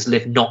Cribbins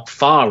lived not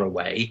far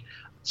away.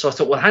 So I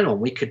thought, well, hang on,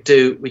 we could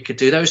do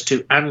those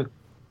two and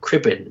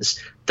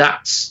Cribbins.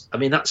 That's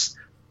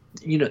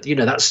you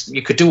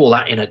could do all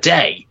that in a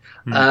day.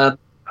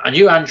 I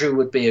knew Andrew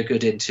would be a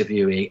good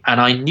interviewee, and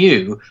I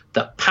knew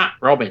that Pat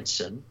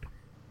Robinson,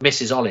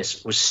 Mrs.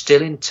 Ollis, was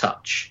still in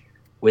touch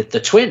with the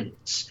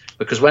twins,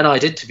 because when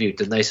I'd interviewed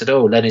them, they said,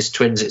 "Oh, Lenny's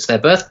twins, it's their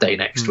birthday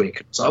next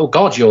week." So, "Oh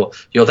God, you're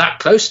that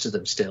close to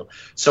them still."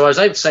 So I was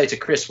able to say to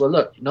Chris, "Well,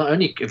 look, not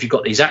only have you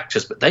got these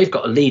actors, but they've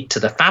got a lead to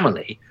the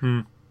family.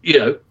 You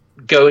know,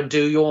 go and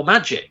do your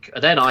magic."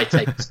 And then I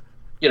take,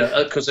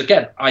 because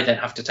again, I then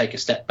have to take a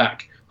step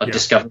back and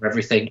discover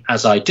everything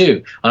as I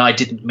do. And I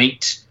didn't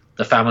meet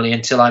the family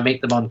until I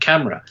meet them on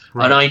camera.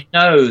 Right. And I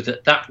know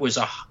that was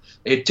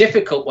a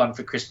difficult one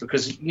for Chris,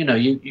 because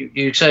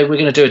you say we're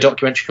going to do a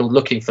documentary called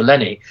Looking for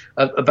Lenny,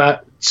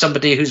 about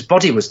somebody whose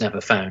body was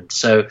never found.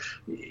 So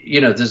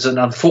there's an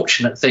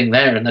unfortunate thing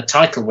there in the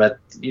title where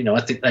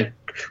I think they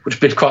would have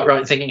been quite right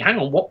in thinking, hang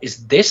on, what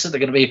is this? Are there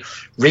going to be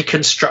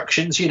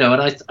reconstructions? And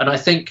I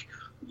think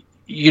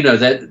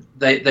that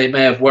they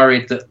may have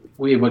worried that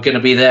we were going to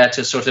be there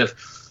to sort of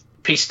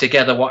piece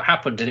together what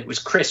happened, and it was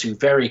Chris who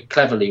very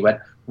cleverly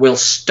went, we'll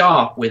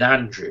start with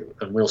Andrew,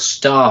 and we'll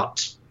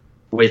start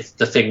with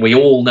the thing we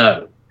all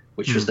know,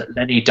 which was that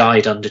Lenny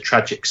died under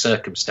tragic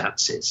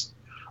circumstances,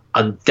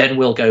 and then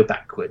we'll go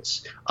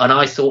backwards. And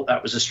I thought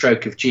that was a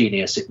stroke of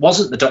genius. It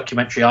wasn't the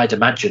documentary I'd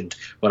imagined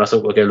when I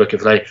thought we'll go looking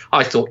for Lenny.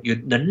 I thought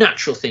the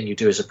natural thing you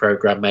do as a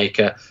program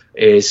maker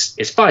is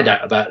find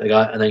out about the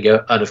guy and then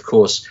go, and of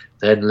course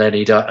then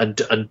Lenny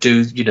died, and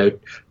do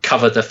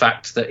cover the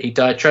fact that he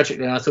died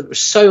tragically. And I thought it was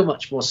so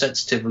much more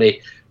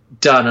sensitively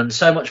done and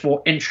so much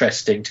more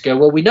interesting to go,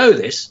 well, we know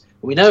this,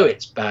 we know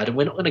it's bad, and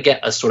we're not going to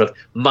get a sort of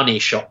money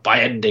shot by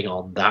ending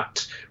on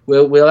that.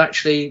 We'll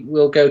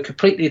go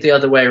completely the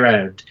other way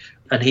around.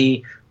 And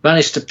he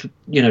managed to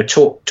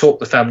talk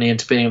the family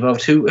into being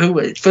involved,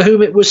 who for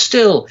whom it was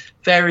still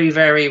very,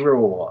 very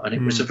raw, and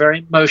it was a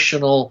very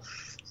emotional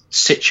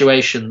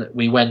situation that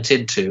we went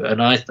into.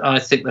 And I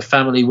think the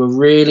family were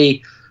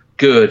really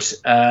good,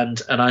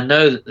 and I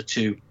know that the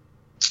two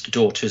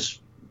daughters,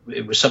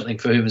 it was something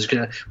for whom was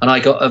going to, and I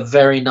got a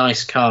very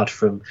nice card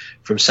from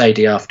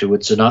Sadie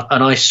afterwards, and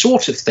I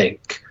sort of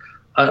think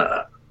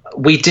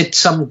we did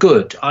some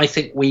good. I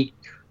think we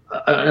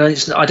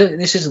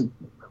this isn't,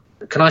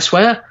 can I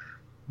swear?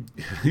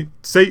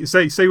 say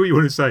what you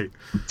want to say.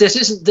 This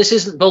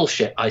isn't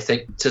bullshit. I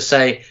think to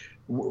say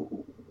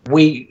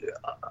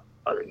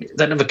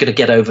they're never going to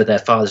get over their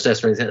father's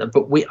death or anything,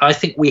 but I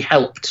think we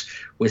helped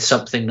with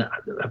something that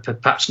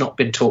had perhaps not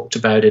been talked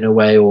about in a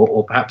way,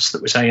 or perhaps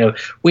that we're saying,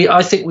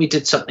 I think we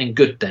did something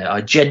good there.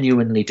 I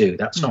genuinely do.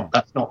 That's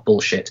not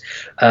bullshit.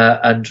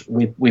 And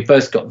we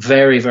both got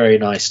very, very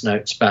nice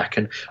notes back.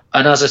 And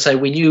as I say,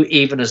 we knew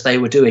even as they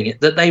were doing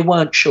it that they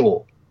weren't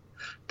sure.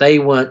 They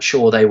weren't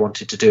sure they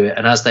wanted to do it.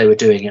 And as they were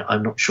doing it,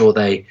 I'm not sure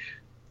they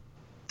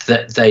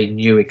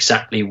knew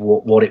exactly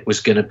what it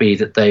was going to be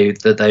that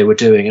they were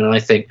doing. And I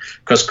think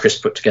because Chris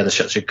put together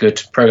such a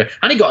good program,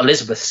 and he got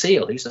Elizabeth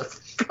Seal, who's a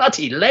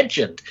bloody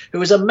legend, who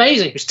was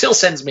amazing, who still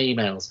sends me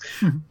emails.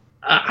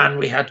 And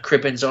we had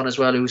Cribbins on as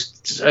well, who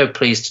was so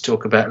pleased to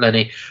talk about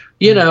Lenny.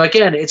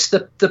 Again, it's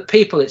the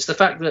people, it's the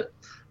fact that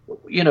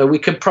we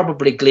can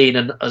probably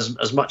glean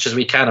as much as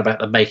we can about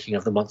the making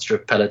of the Monster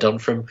of Peladon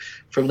from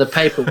the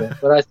paperwork,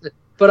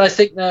 but I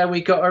think there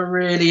we got a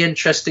really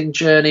interesting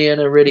journey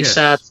and a really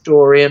sad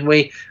story, and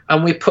we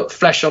put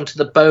flesh onto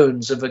the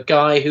bones of a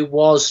guy who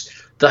was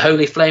the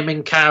Holy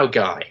Flaming Cow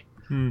guy,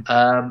 and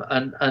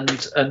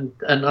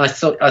I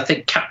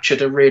think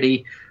captured a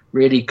really,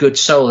 really good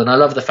soul. And I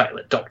love the fact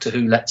that Doctor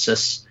Who lets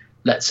us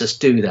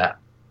do that.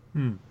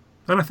 And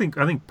I think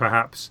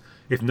perhaps,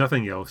 if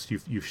nothing else,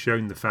 you've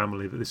shown the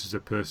family that this is a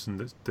person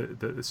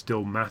that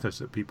still matters,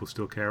 that people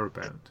still care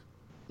about.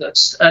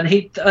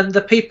 And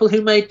the people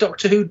who made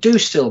Doctor Who do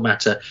still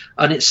matter,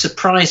 and it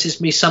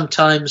surprises me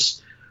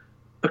sometimes,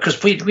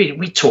 because we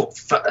talk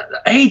for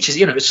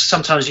ages.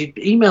 Sometimes you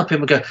email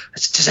people and go,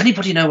 "Does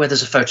anybody know where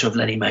there's a photo of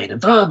Lenny Mayne?"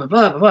 And blah blah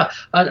blah blah blah,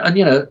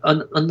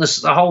 and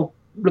there's a whole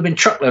blooming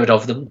truckload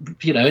of them,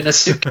 in a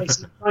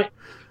suitcase, right?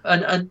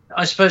 And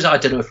I suppose, I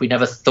don't know if we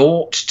never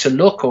thought to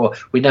look, or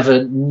we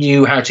never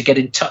knew how to get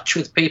in touch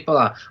with people.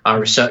 Our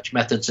research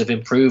methods have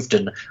improved,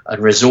 and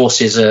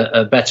resources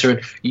are better. And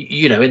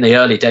in the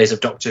early days of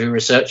Doctor Who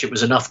research, it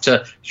was enough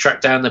to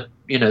track down the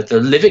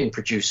living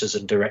producers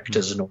and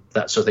directors and all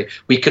that sort of thing.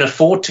 We can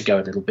afford to go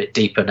a little bit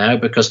deeper now,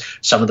 because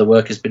some of the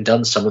work has been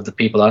done, some of the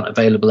people aren't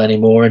available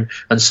anymore,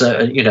 and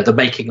so the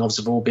making ofs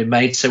have all been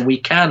made, so we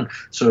can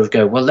sort of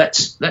go, well,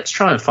 let's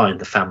try and find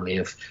the family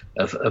of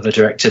a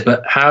director.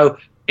 But how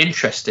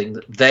interesting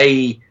that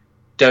they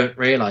don't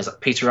realize,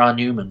 that Peter R.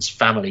 Newman's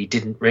family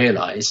didn't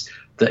realize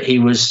that he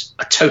was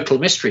a total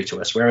mystery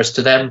to us, whereas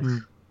to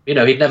them,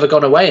 he'd never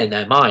gone away in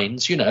their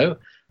minds,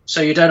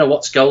 so you don't know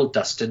what's gold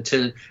dust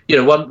until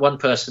one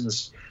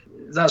person's.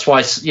 That's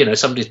why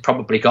somebody's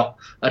probably got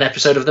an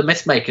episode of the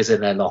Mythmakers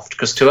in their loft,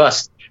 because to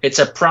us it's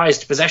a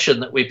prized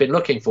possession that we've been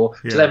looking for.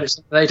 To them, it's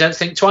something they don't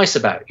think twice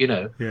about,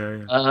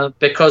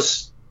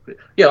 because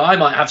I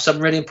might have some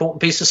really important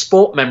piece of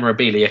sport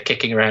memorabilia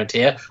kicking around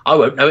here. I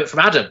won't know it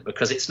from Adam,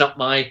 because it's not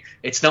my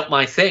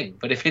thing.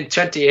 But if in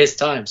 20 years'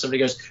 time somebody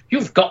goes,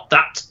 "You've got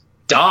that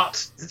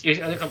dart.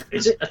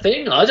 Is it a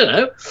thing? I don't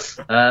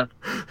know.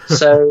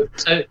 So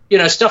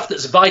stuff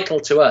that's vital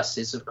to us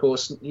is, of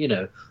course,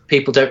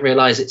 people don't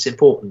realise it's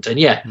important.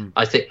 And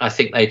I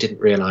think they didn't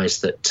realise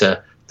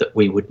that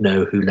we would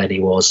know who Lenny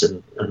was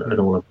and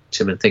all of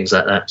him and things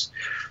like that.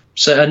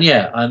 So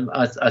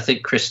I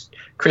think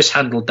Chris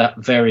handled that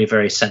very,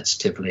 very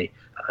sensitively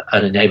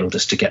and enabled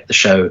us to get the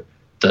show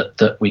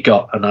that we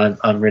got, and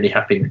I'm really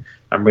happy.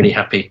 I'm really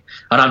happy,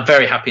 and I'm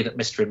very happy that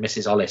Mr. and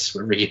Mrs. Ollis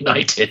were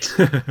reunited.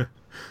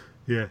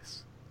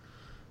 Yes,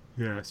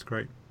 yeah, it's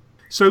great.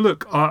 So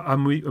look,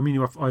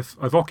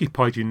 I've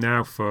occupied you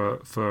now for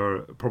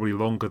probably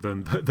longer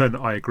than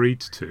I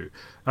agreed to.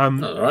 All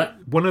right.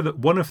 One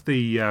of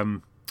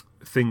the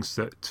things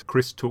that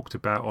Chris talked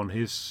about on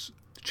his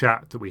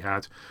chat that we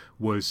had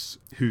was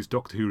Who's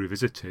Doctor Who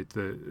Revisited.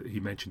 He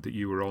mentioned that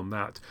you were on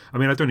that. I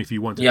mean, I don't know if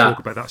you want to talk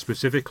about that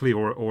specifically,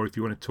 or if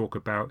you want to talk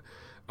about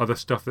other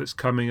stuff that's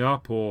coming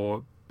up,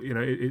 or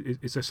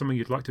is there something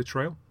you'd like to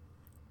trail?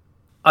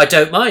 I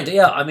don't mind.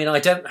 Yeah, I mean, I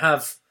don't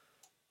have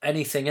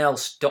anything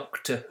else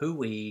Doctor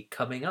Who-y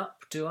coming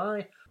up, do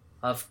I?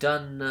 I've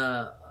done.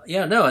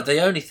 The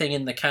only thing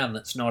in the can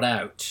that's not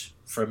out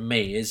from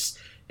me is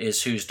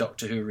Who's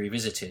Doctor Who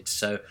Revisited.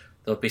 So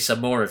there'll be some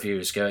more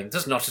reviews going,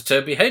 there's not a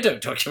Toby Haydock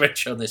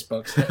documentary on this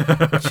box,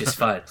 which is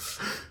fine.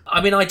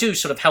 I mean, I do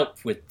sort of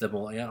help with them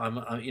all.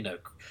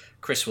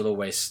 Chris will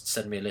always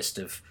send me a list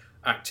of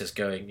actors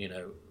going,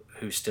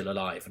 who's still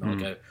alive, and I'll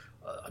go,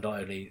 not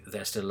only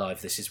they're still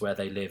alive, this is where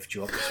they live. Do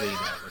you want me to email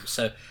them?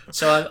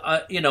 So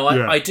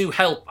I do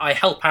help. I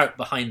help out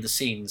behind the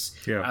scenes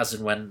as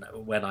and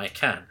when I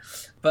can.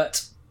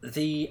 But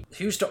the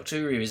Who's Doctor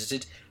Who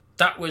Revisited,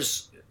 that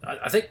was,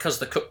 I think, because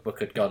the cookbook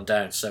had gone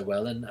down so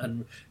well,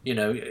 and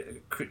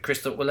Chris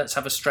thought, well, let's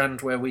have a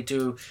strand where we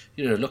do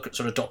look at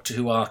sort of Doctor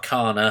Who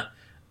arcana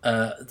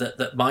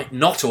that might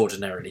not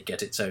ordinarily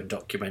get its own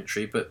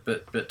documentary, but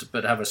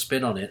have a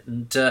spin on it.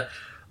 And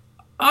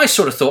I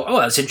sort of thought,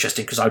 that's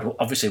interesting, because I'd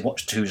obviously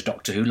watched Who's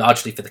Doctor Who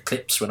largely for the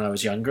clips when I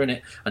was younger, and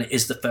it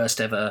is the first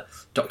ever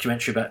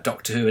documentary about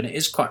Doctor Who, and it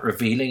is quite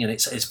revealing, and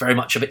it's very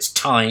much of its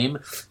time.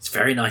 It's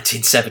very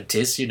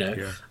 1970s,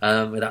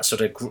 with that sort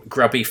of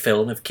grubby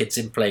film of kids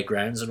in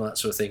playgrounds and all that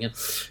sort of thing. And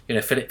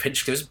Philip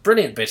Hinchcliffe's a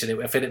brilliant bit in it,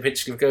 where Philip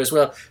Hinchcliffe goes,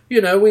 well,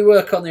 we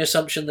work on the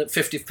assumption that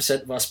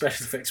 50% of our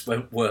special effects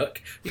won't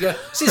work. You go,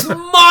 this is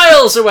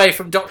miles away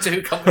from Doctor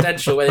Who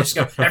Confidential, where they just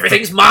go,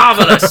 everything's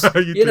marvellous,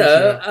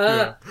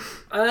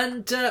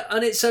 And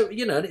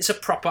it's a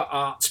proper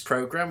arts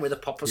program with a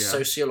proper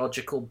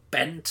sociological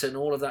bent and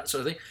all of that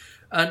sort of thing,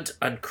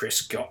 and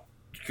Chris got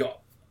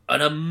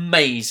an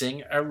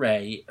amazing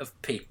array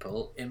of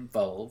people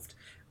involved,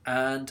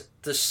 and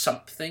there's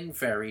something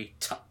very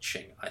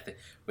touching. I think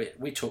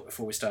we talked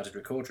before we started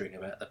recording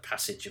about the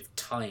passage of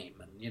time,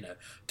 and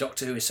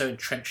Doctor Who is so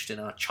entrenched in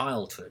our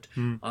childhood.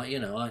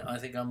 I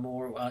think I'm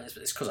more.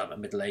 It's because I'm a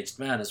middle-aged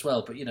man as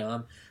well, but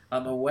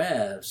I'm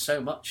aware of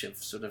so much of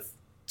sort of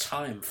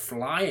time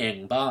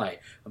flying by,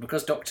 and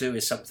because Doctor Who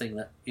is something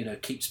that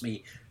takes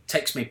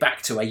me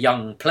back to a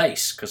young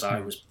place, because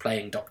I was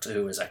playing Doctor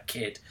Who as a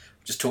kid.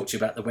 Just talked to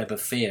you about the Web of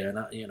Fear, and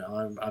I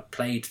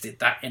did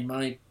that in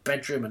my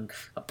bedroom and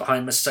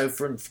behind my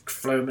sofa and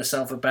flown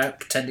myself about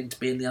pretending to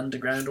be in the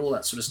underground, all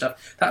that sort of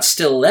stuff. That's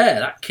still there.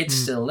 That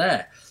kid's still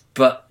there,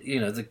 but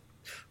the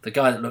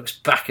guy that looks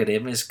back at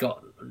him has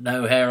got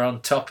no hair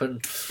on top and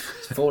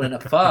it's falling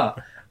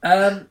apart,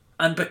 and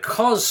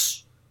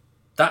because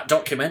that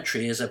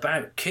documentary is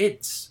about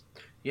kids,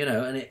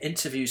 and it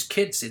interviews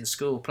kids in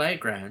school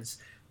playgrounds.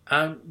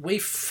 We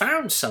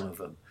found some of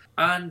them,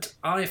 and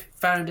I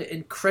found it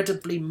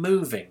incredibly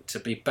moving to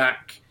be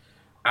back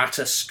at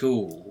a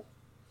school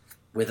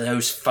with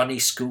those funny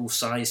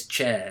school-sized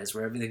chairs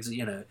where everything's,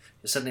 you're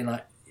suddenly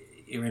like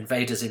you're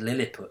invaders in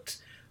Lilliput,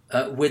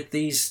 with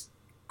these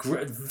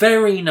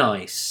very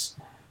nice,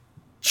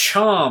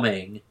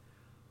 charming,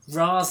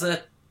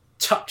 rather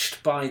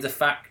touched by the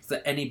fact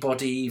that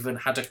anybody even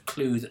had a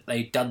clue that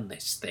they'd done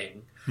this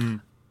thing,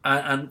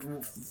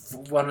 and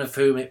one of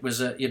whom it was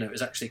it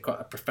was actually quite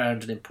a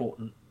profound and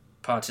important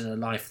part in her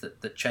life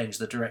that changed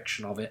the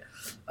direction of it,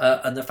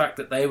 and the fact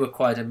that they were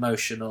quite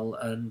emotional,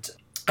 and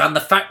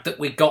the fact that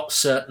we got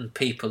certain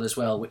people as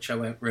well, which I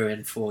won't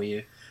ruin for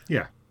you.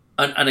 Yeah,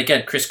 and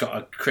again, Chris got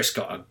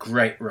a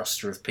great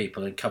roster of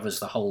people and covers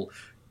the whole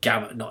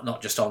gamut,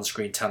 not just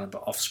on-screen talent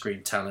but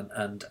off-screen talent,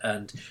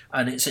 and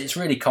it's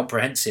really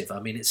comprehensive. I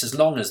mean, it's as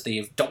long as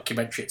the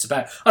documentary it's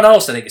about, and I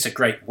also think it's a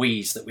great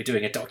wheeze that we're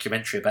doing a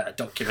documentary about a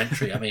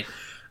documentary. I mean,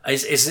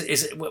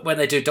 is when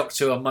they do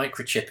Doctor Who on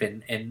microchip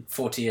in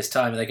 40 years'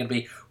 time, are they going to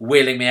be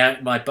wheeling me out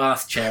in my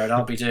bath chair and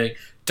I'll be doing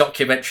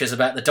documentaries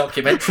about the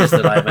documentaries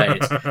that I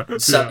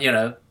made? So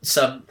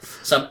some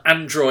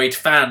Android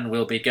fan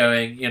will be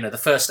going, the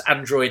first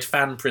Android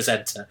fan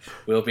presenter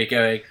will be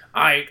going,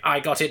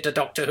 I got into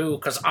Doctor Who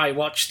because I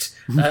watched,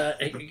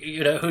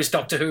 Who's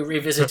Doctor Who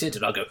Revisited,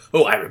 and I'll go,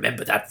 oh, I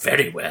remember that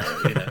very well,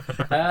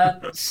 I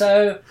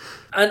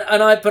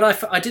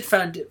did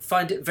find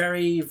it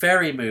very,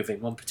 very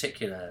moving, one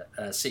particular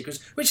sequence,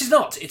 which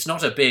it's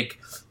not a big,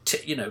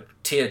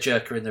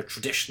 tearjerker in the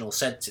traditional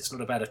sense. It's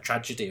not about a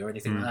tragedy or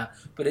anything like that,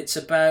 but it's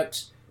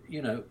about,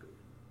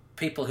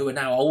 people who are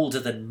now older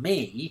than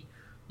me,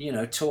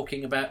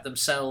 talking about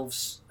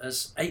themselves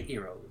as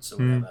 8-year-olds or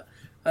whatever.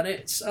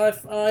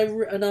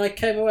 And I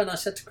came away and I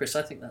said to Chris,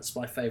 I think that's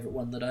my favourite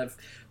one that I've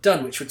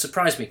done, which would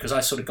surprise me because I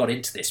sort of got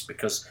into this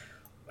because,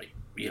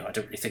 I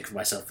don't really think of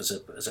myself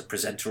as a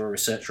presenter or a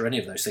researcher or any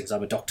of those things.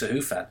 I'm a Doctor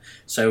Who fan.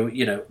 So,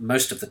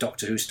 most of the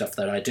Doctor Who stuff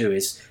that I do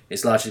is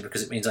largely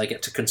because it means I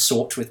get to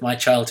consort with my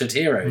childhood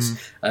heroes.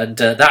 And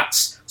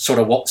that's sort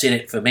of what's in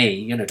it for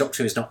me.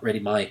 Doctor Who is not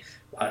really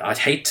I'd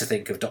hate to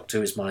think of Doctor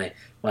Who as my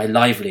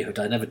livelihood.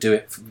 I never do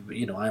it.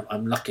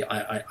 I'm lucky.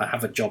 I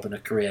have a job and a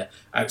career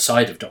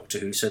outside of Doctor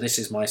Who, so this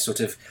is my sort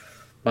of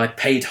my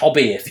paid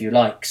hobby, if you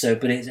like. So,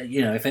 but it,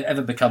 if it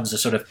ever becomes a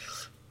sort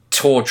of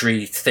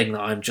tawdry thing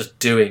that I'm just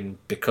doing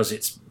because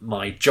it's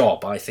my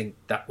job, I think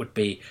that would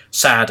be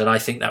sad, and I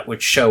think that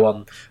would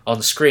show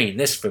on screen.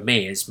 This for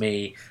me is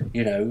me.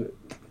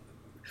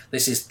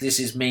 This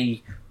is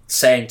me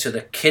saying to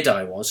the kid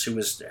I was,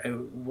 who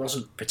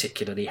wasn't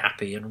particularly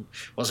happy and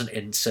wasn't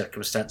in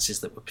circumstances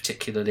that were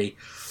particularly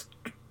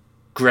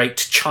great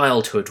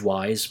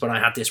childhood-wise, but I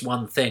had this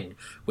one thing,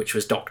 which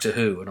was Doctor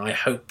Who, and I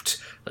hoped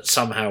that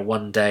somehow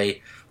one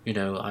day,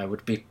 I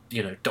would be,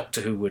 Doctor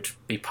Who would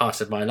be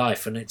part of my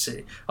life. And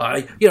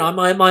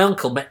my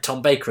uncle met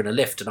Tom Baker in a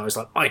lift, and I was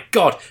like, my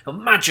God,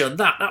 imagine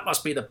that! That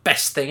must be the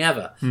best thing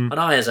ever. And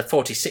I, as a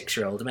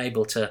 46-year-old, am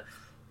able to,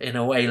 in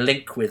a way,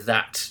 link with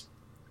that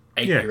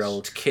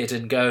 8-year-old kid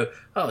and go,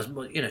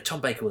 Tom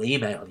Baker will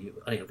email you.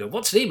 And he'll go,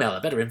 what's an email? I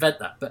better invent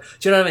that. But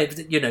do you know what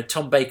I mean?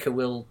 Tom Baker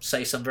will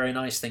say some very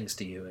nice things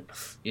to you,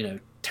 and,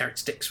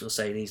 Terrence Dix will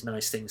say these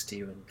nice things to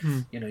you,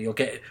 and, you'll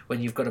get,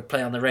 when you've got to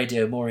play on the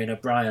radio, Maureen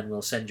O'Brien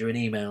will send you an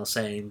email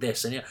saying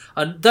this,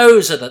 and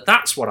those are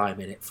that's what I'm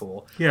in it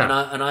for.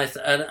 Yeah.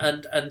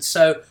 And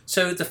so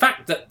the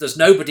fact that there's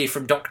nobody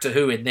from Doctor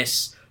Who in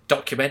this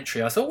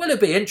documentary, I thought, well,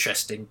 it'd be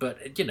interesting, but,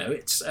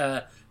 it's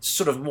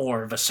sort of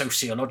more of a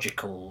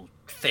sociological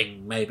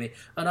thing, maybe.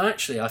 And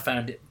I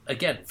found it,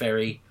 again,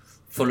 very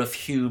full of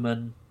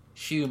human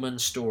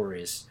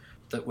stories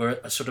that we're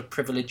a sort of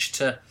privileged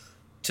to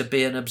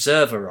be an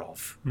observer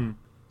of.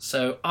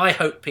 So I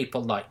hope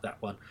people like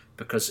that one,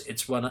 because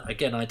it's one,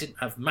 again, I didn't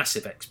have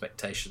massive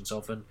expectations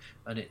of, and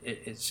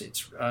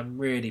it's I'm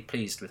really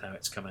pleased with how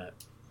it's come out.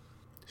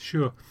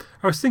 Sure.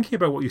 I was thinking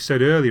about what you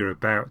said earlier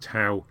about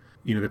how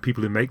the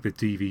people who make the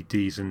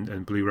DVDs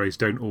and Blu-rays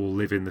don't all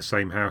live in the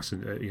same house,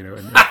 and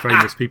and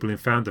famous people in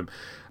fandom.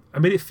 I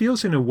mean, it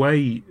feels in a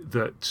way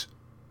that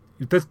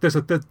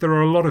there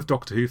are a lot of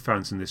Doctor Who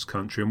fans in this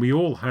country, and we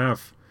all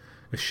have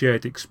a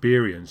shared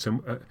experience.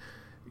 And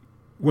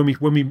when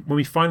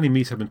we finally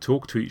meet up and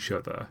talk to each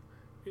other,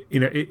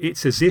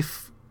 it's as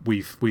if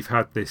we've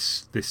had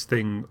this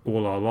thing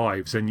all our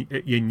lives, and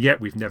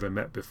yet we've never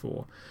met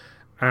before.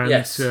 And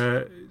yes.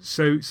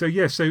 So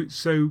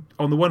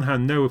on the one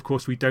hand, no, of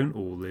course we don't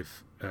all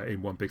live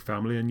in one big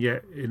family, and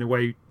yet in a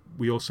way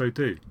we also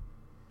do.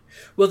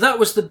 Well, that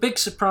was the big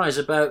surprise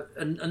about,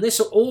 and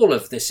all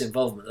of this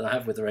involvement that I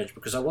have with Arrange,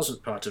 because I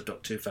wasn't part of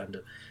Doctor Who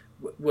fandom,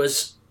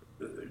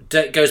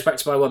 goes back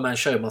to my one-man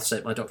show, Moths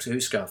Ate My Doctor Who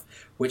Scarf,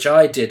 which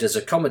I did as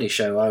a comedy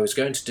show. I was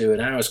going to do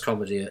an hour's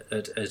comedy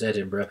at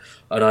Edinburgh,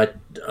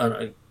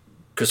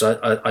 because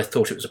I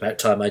thought it was about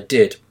time I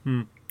did.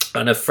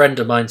 And a friend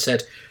of mine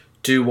said,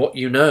 do what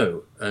you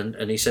know,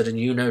 and he said, and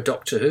you know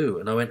Doctor Who,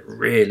 and I went,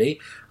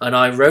 really? And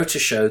I wrote a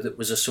show that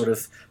was a sort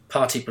of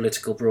party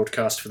political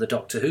broadcast for the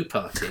Doctor Who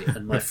party,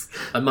 and my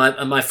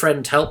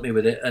friend helped me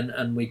with it,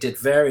 and we did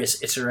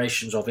various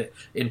iterations of it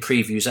in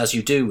previews, as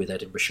you do with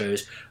Edinburgh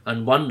shows.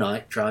 And one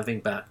night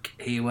driving back,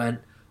 he went,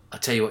 I'll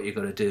tell you what you've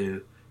got to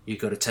do, you've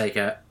got to take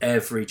out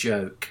every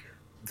joke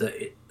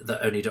that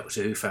only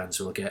Doctor Who fans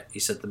will get. He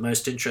said the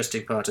most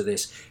interesting part of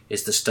this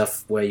is the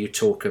stuff where you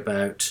talk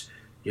about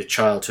your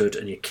childhood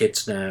and your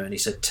kids now, and he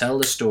said tell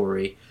the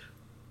story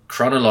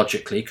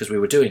chronologically, because we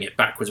were doing it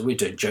backwards. We were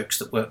doing jokes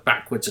that worked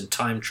backwards and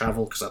time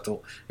travel, because I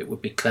thought it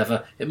would be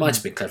clever. It might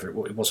have been clever,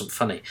 it wasn't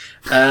funny.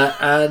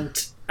 And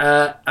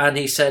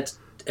he said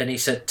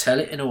tell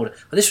it in order.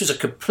 And this was a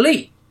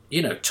complete,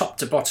 top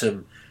to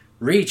bottom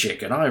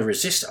rejig, and I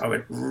resisted. I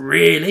went,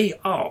 really?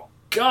 Oh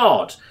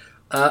God.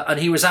 And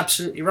he was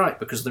absolutely right,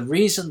 because the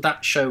reason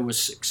that show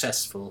was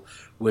successful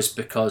was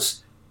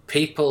because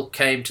people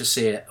came to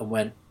see it and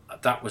went,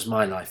 that was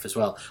my life as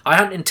well. I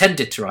hadn't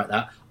intended to write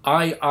that.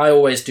 I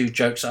always do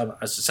jokes. As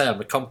I say, I'm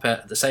a compere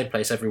at the same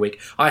place every week.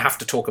 I have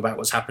to talk about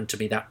what's happened to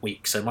me that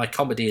week. So my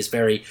comedy is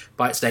very,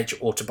 by its nature,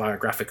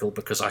 autobiographical,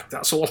 because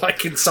that's all I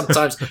can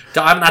sometimes do.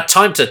 I haven't had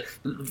time to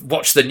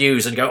watch the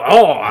news and go,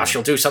 oh, I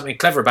shall do something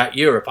clever about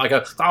Europe. I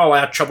go, oh, I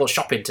had trouble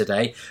shopping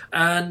today.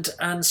 And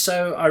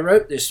so I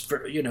wrote this,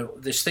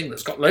 this thing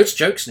that's got loads of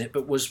jokes in it,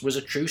 but was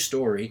a true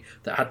story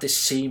that had this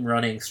seam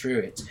running through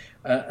it.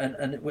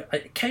 And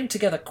it came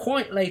together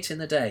quite late in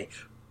the day.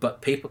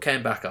 But people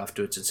came back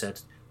afterwards and said,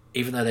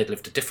 even though they'd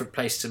lived a different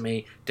place to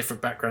me,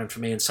 different background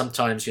from me, and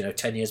sometimes,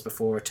 10 years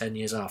before or 10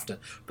 years after,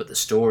 but the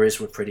stories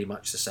were pretty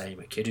much the same.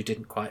 A kid who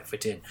didn't quite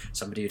fit in,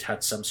 somebody who'd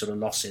had some sort of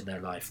loss in their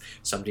life,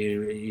 somebody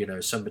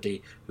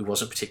who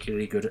wasn't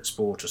particularly good at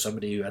sport, or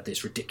somebody who had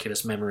this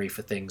ridiculous memory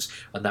for things,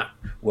 and that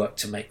worked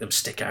to make them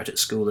stick out at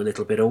school a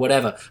little bit or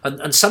whatever.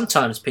 And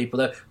sometimes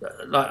people,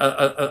 like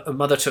a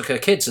mother took her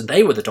kids and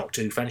they were the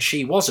Doctor Who fans,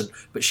 she wasn't,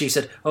 but she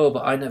said, oh,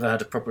 but I never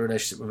had a proper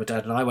relationship with my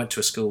dad, and I went to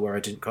a school where I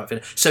didn't quite fit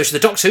in. So the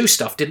Doctor Who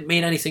stuff didn't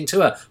mean anything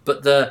to her,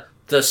 but the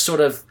sort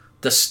of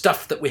the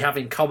stuff that we have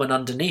in common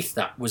underneath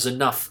that was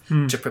enough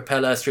to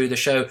propel her through the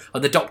show.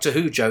 And the Doctor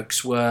Who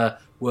jokes were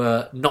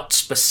not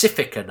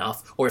specific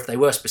enough, or if they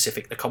were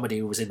specific, the comedy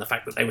was in the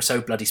fact that they were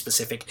so bloody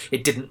specific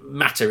it didn't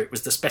matter. It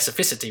was the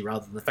specificity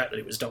rather than the fact that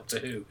it was Doctor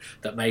Who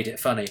that made it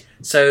funny.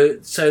 So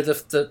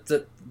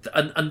that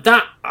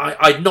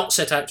I'd not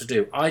set out to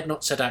do. I'd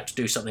not set out to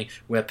do something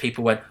where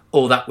people went,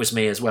 oh, that was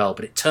me as well.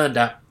 But it turned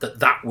out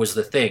that was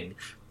the thing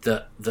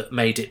that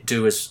made it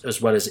do as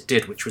well as it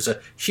did, which was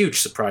a huge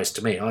surprise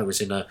to me. I was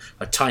in a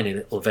tiny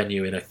little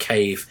venue in a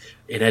cave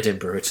in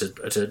Edinburgh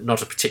at a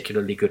not a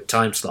particularly good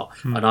time slot,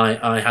 and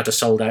I had a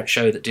sold out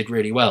show that did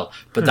really well.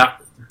 But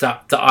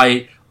that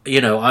I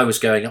was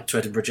going up to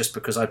Edinburgh just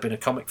because I'd been a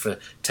comic for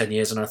 10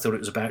 years and I thought it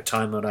was about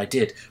time that I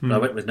did. But I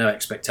went with no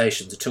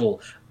expectations at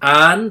all.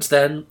 And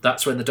then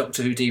that's when the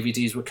Doctor Who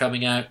DVDs were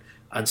coming out,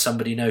 and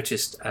somebody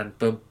noticed, and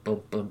boom,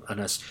 boom, boom, and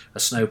a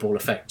snowball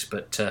effect.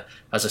 But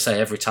as I say,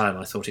 every time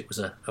I thought it was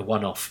a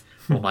one-off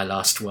or my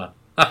last one.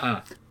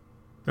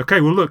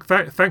 Okay, well, look,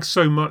 thanks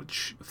so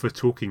much for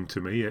talking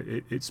to me.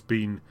 It's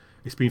been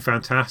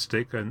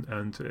fantastic,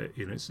 and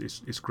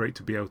it's great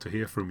to be able to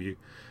hear from you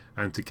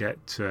and to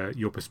get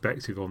your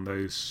perspective on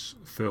those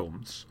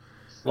films.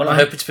 Well, I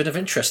hope it's been of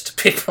interest to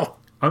people.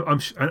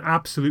 I'm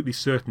absolutely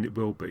certain it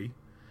will be.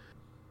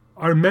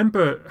 I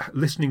remember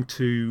listening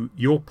to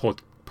your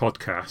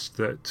podcast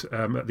that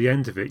at the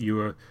end of it you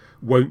were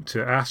wont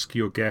to ask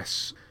your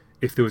guests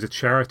if there was a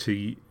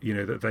charity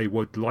that they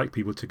would like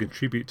people to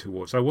contribute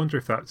towards. I wonder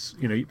if that's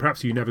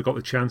perhaps you never got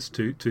the chance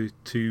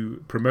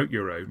to promote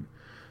your own.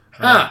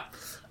 I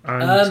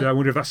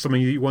wonder if that's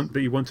something you want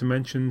to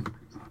mention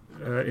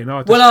in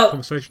our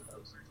conversation.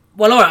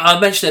 Well, all right, I'll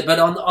mention it, but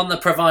on the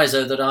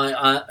proviso that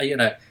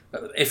I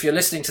if you're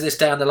listening to this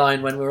down the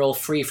line when we're all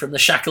free from the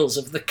shackles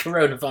of the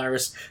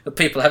coronavirus, that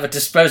people have a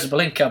disposable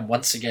income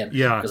once again.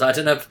 Yeah. Because I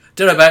don't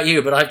know about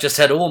you, but I've just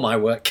had all my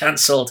work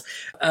cancelled.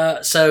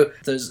 So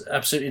there's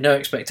absolutely no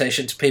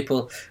expectation to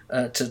people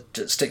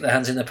to stick their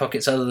hands in their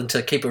pockets other than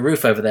to keep a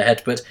roof over their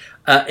head. But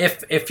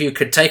if you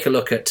could take a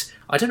look at,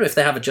 I don't know if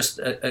they have just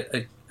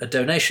a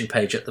donation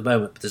page at the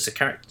moment, but there's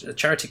a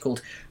charity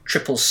called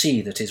Triple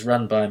C that is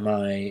run by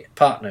my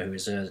partner, who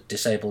is a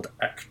disabled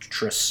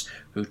actress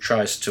who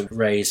tries to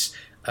raise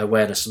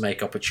awareness and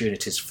make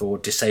opportunities for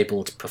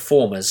disabled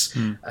performers.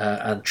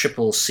 And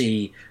Triple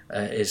C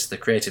is the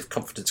Creative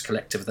Confidence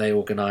Collective. They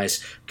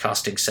organise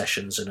casting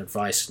sessions and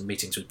advice and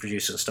meetings with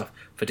producers and stuff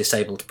for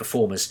disabled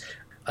performers.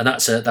 And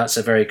that's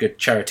a very good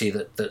charity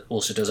that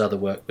also does other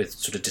work with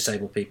sort of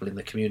disabled people in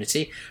the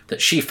community that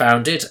she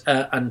founded.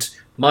 And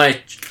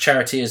my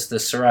charity is the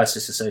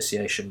Psoriasis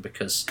Association,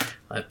 because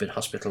I've been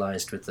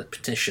hospitalised with the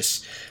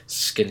pernicious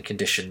skin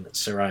condition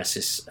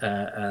psoriasis,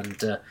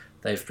 and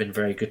they've been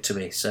very good to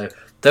me. So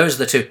those are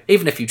the two.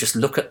 Even if you just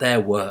look at their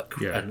work,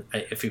 and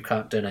if you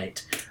can't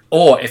donate,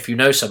 or if you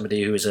know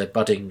somebody who is a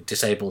budding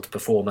disabled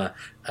performer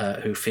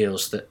who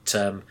feels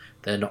that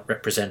they're not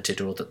represented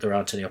or that there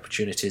aren't any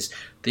opportunities,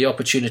 the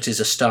opportunities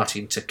are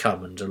starting to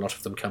come, and a lot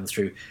of them come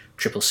through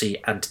Triple C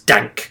and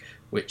DANK,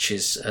 which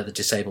is the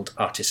Disabled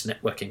Artist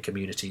Networking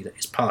Community that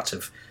is part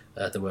of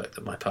the work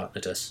that my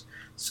partner does.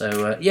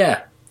 So,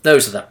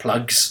 those are the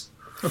plugs.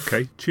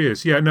 Okay,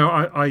 cheers. Yeah, no,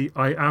 I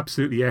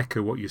absolutely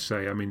echo what you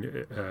say. I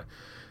mean,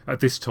 at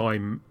this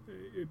time,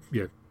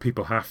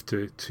 people have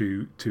to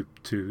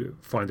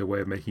find a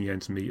way of making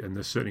ends meet, and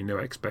there's certainly no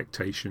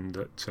expectation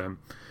that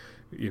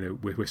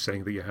we're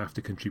saying that you have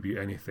to contribute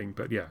anything.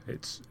 But yeah,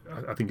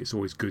 I think it's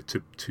always good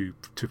to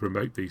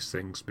promote these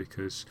things,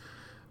 because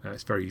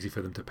it's very easy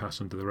for them to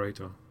pass under the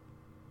radar.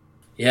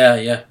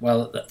 Yeah.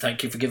 Well,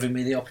 thank you for giving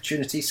me the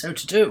opportunity so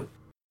to do.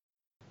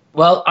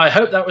 Well, I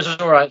hope that was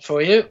all right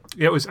for you.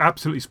 Yeah, it was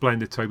absolutely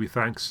splendid, Toby.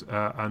 Thanks,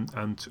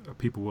 and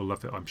people will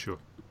love it, I'm sure.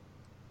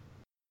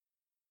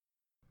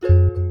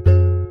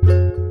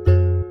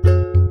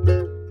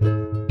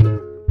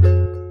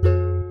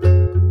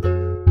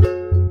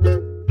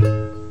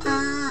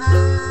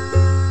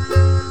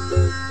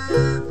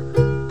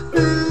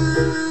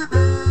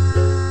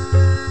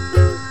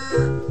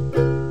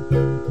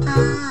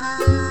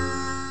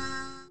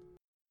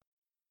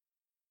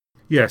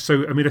 Yeah,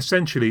 so I mean,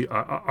 essentially,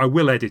 I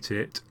will edit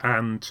it,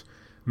 and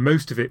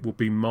most of it will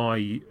be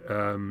my,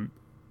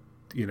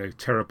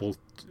 terrible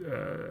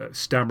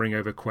stammering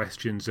over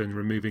questions and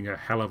removing a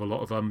hell of a lot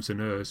of ums and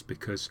ers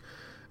because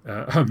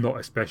I'm not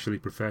especially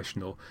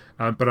professional.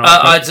 But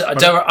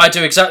I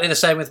do exactly the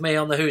same with me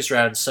on the Who's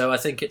Round. So I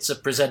think it's a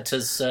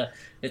presenter's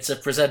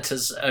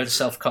own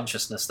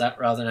self-consciousness, that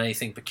rather than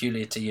anything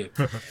peculiar to you.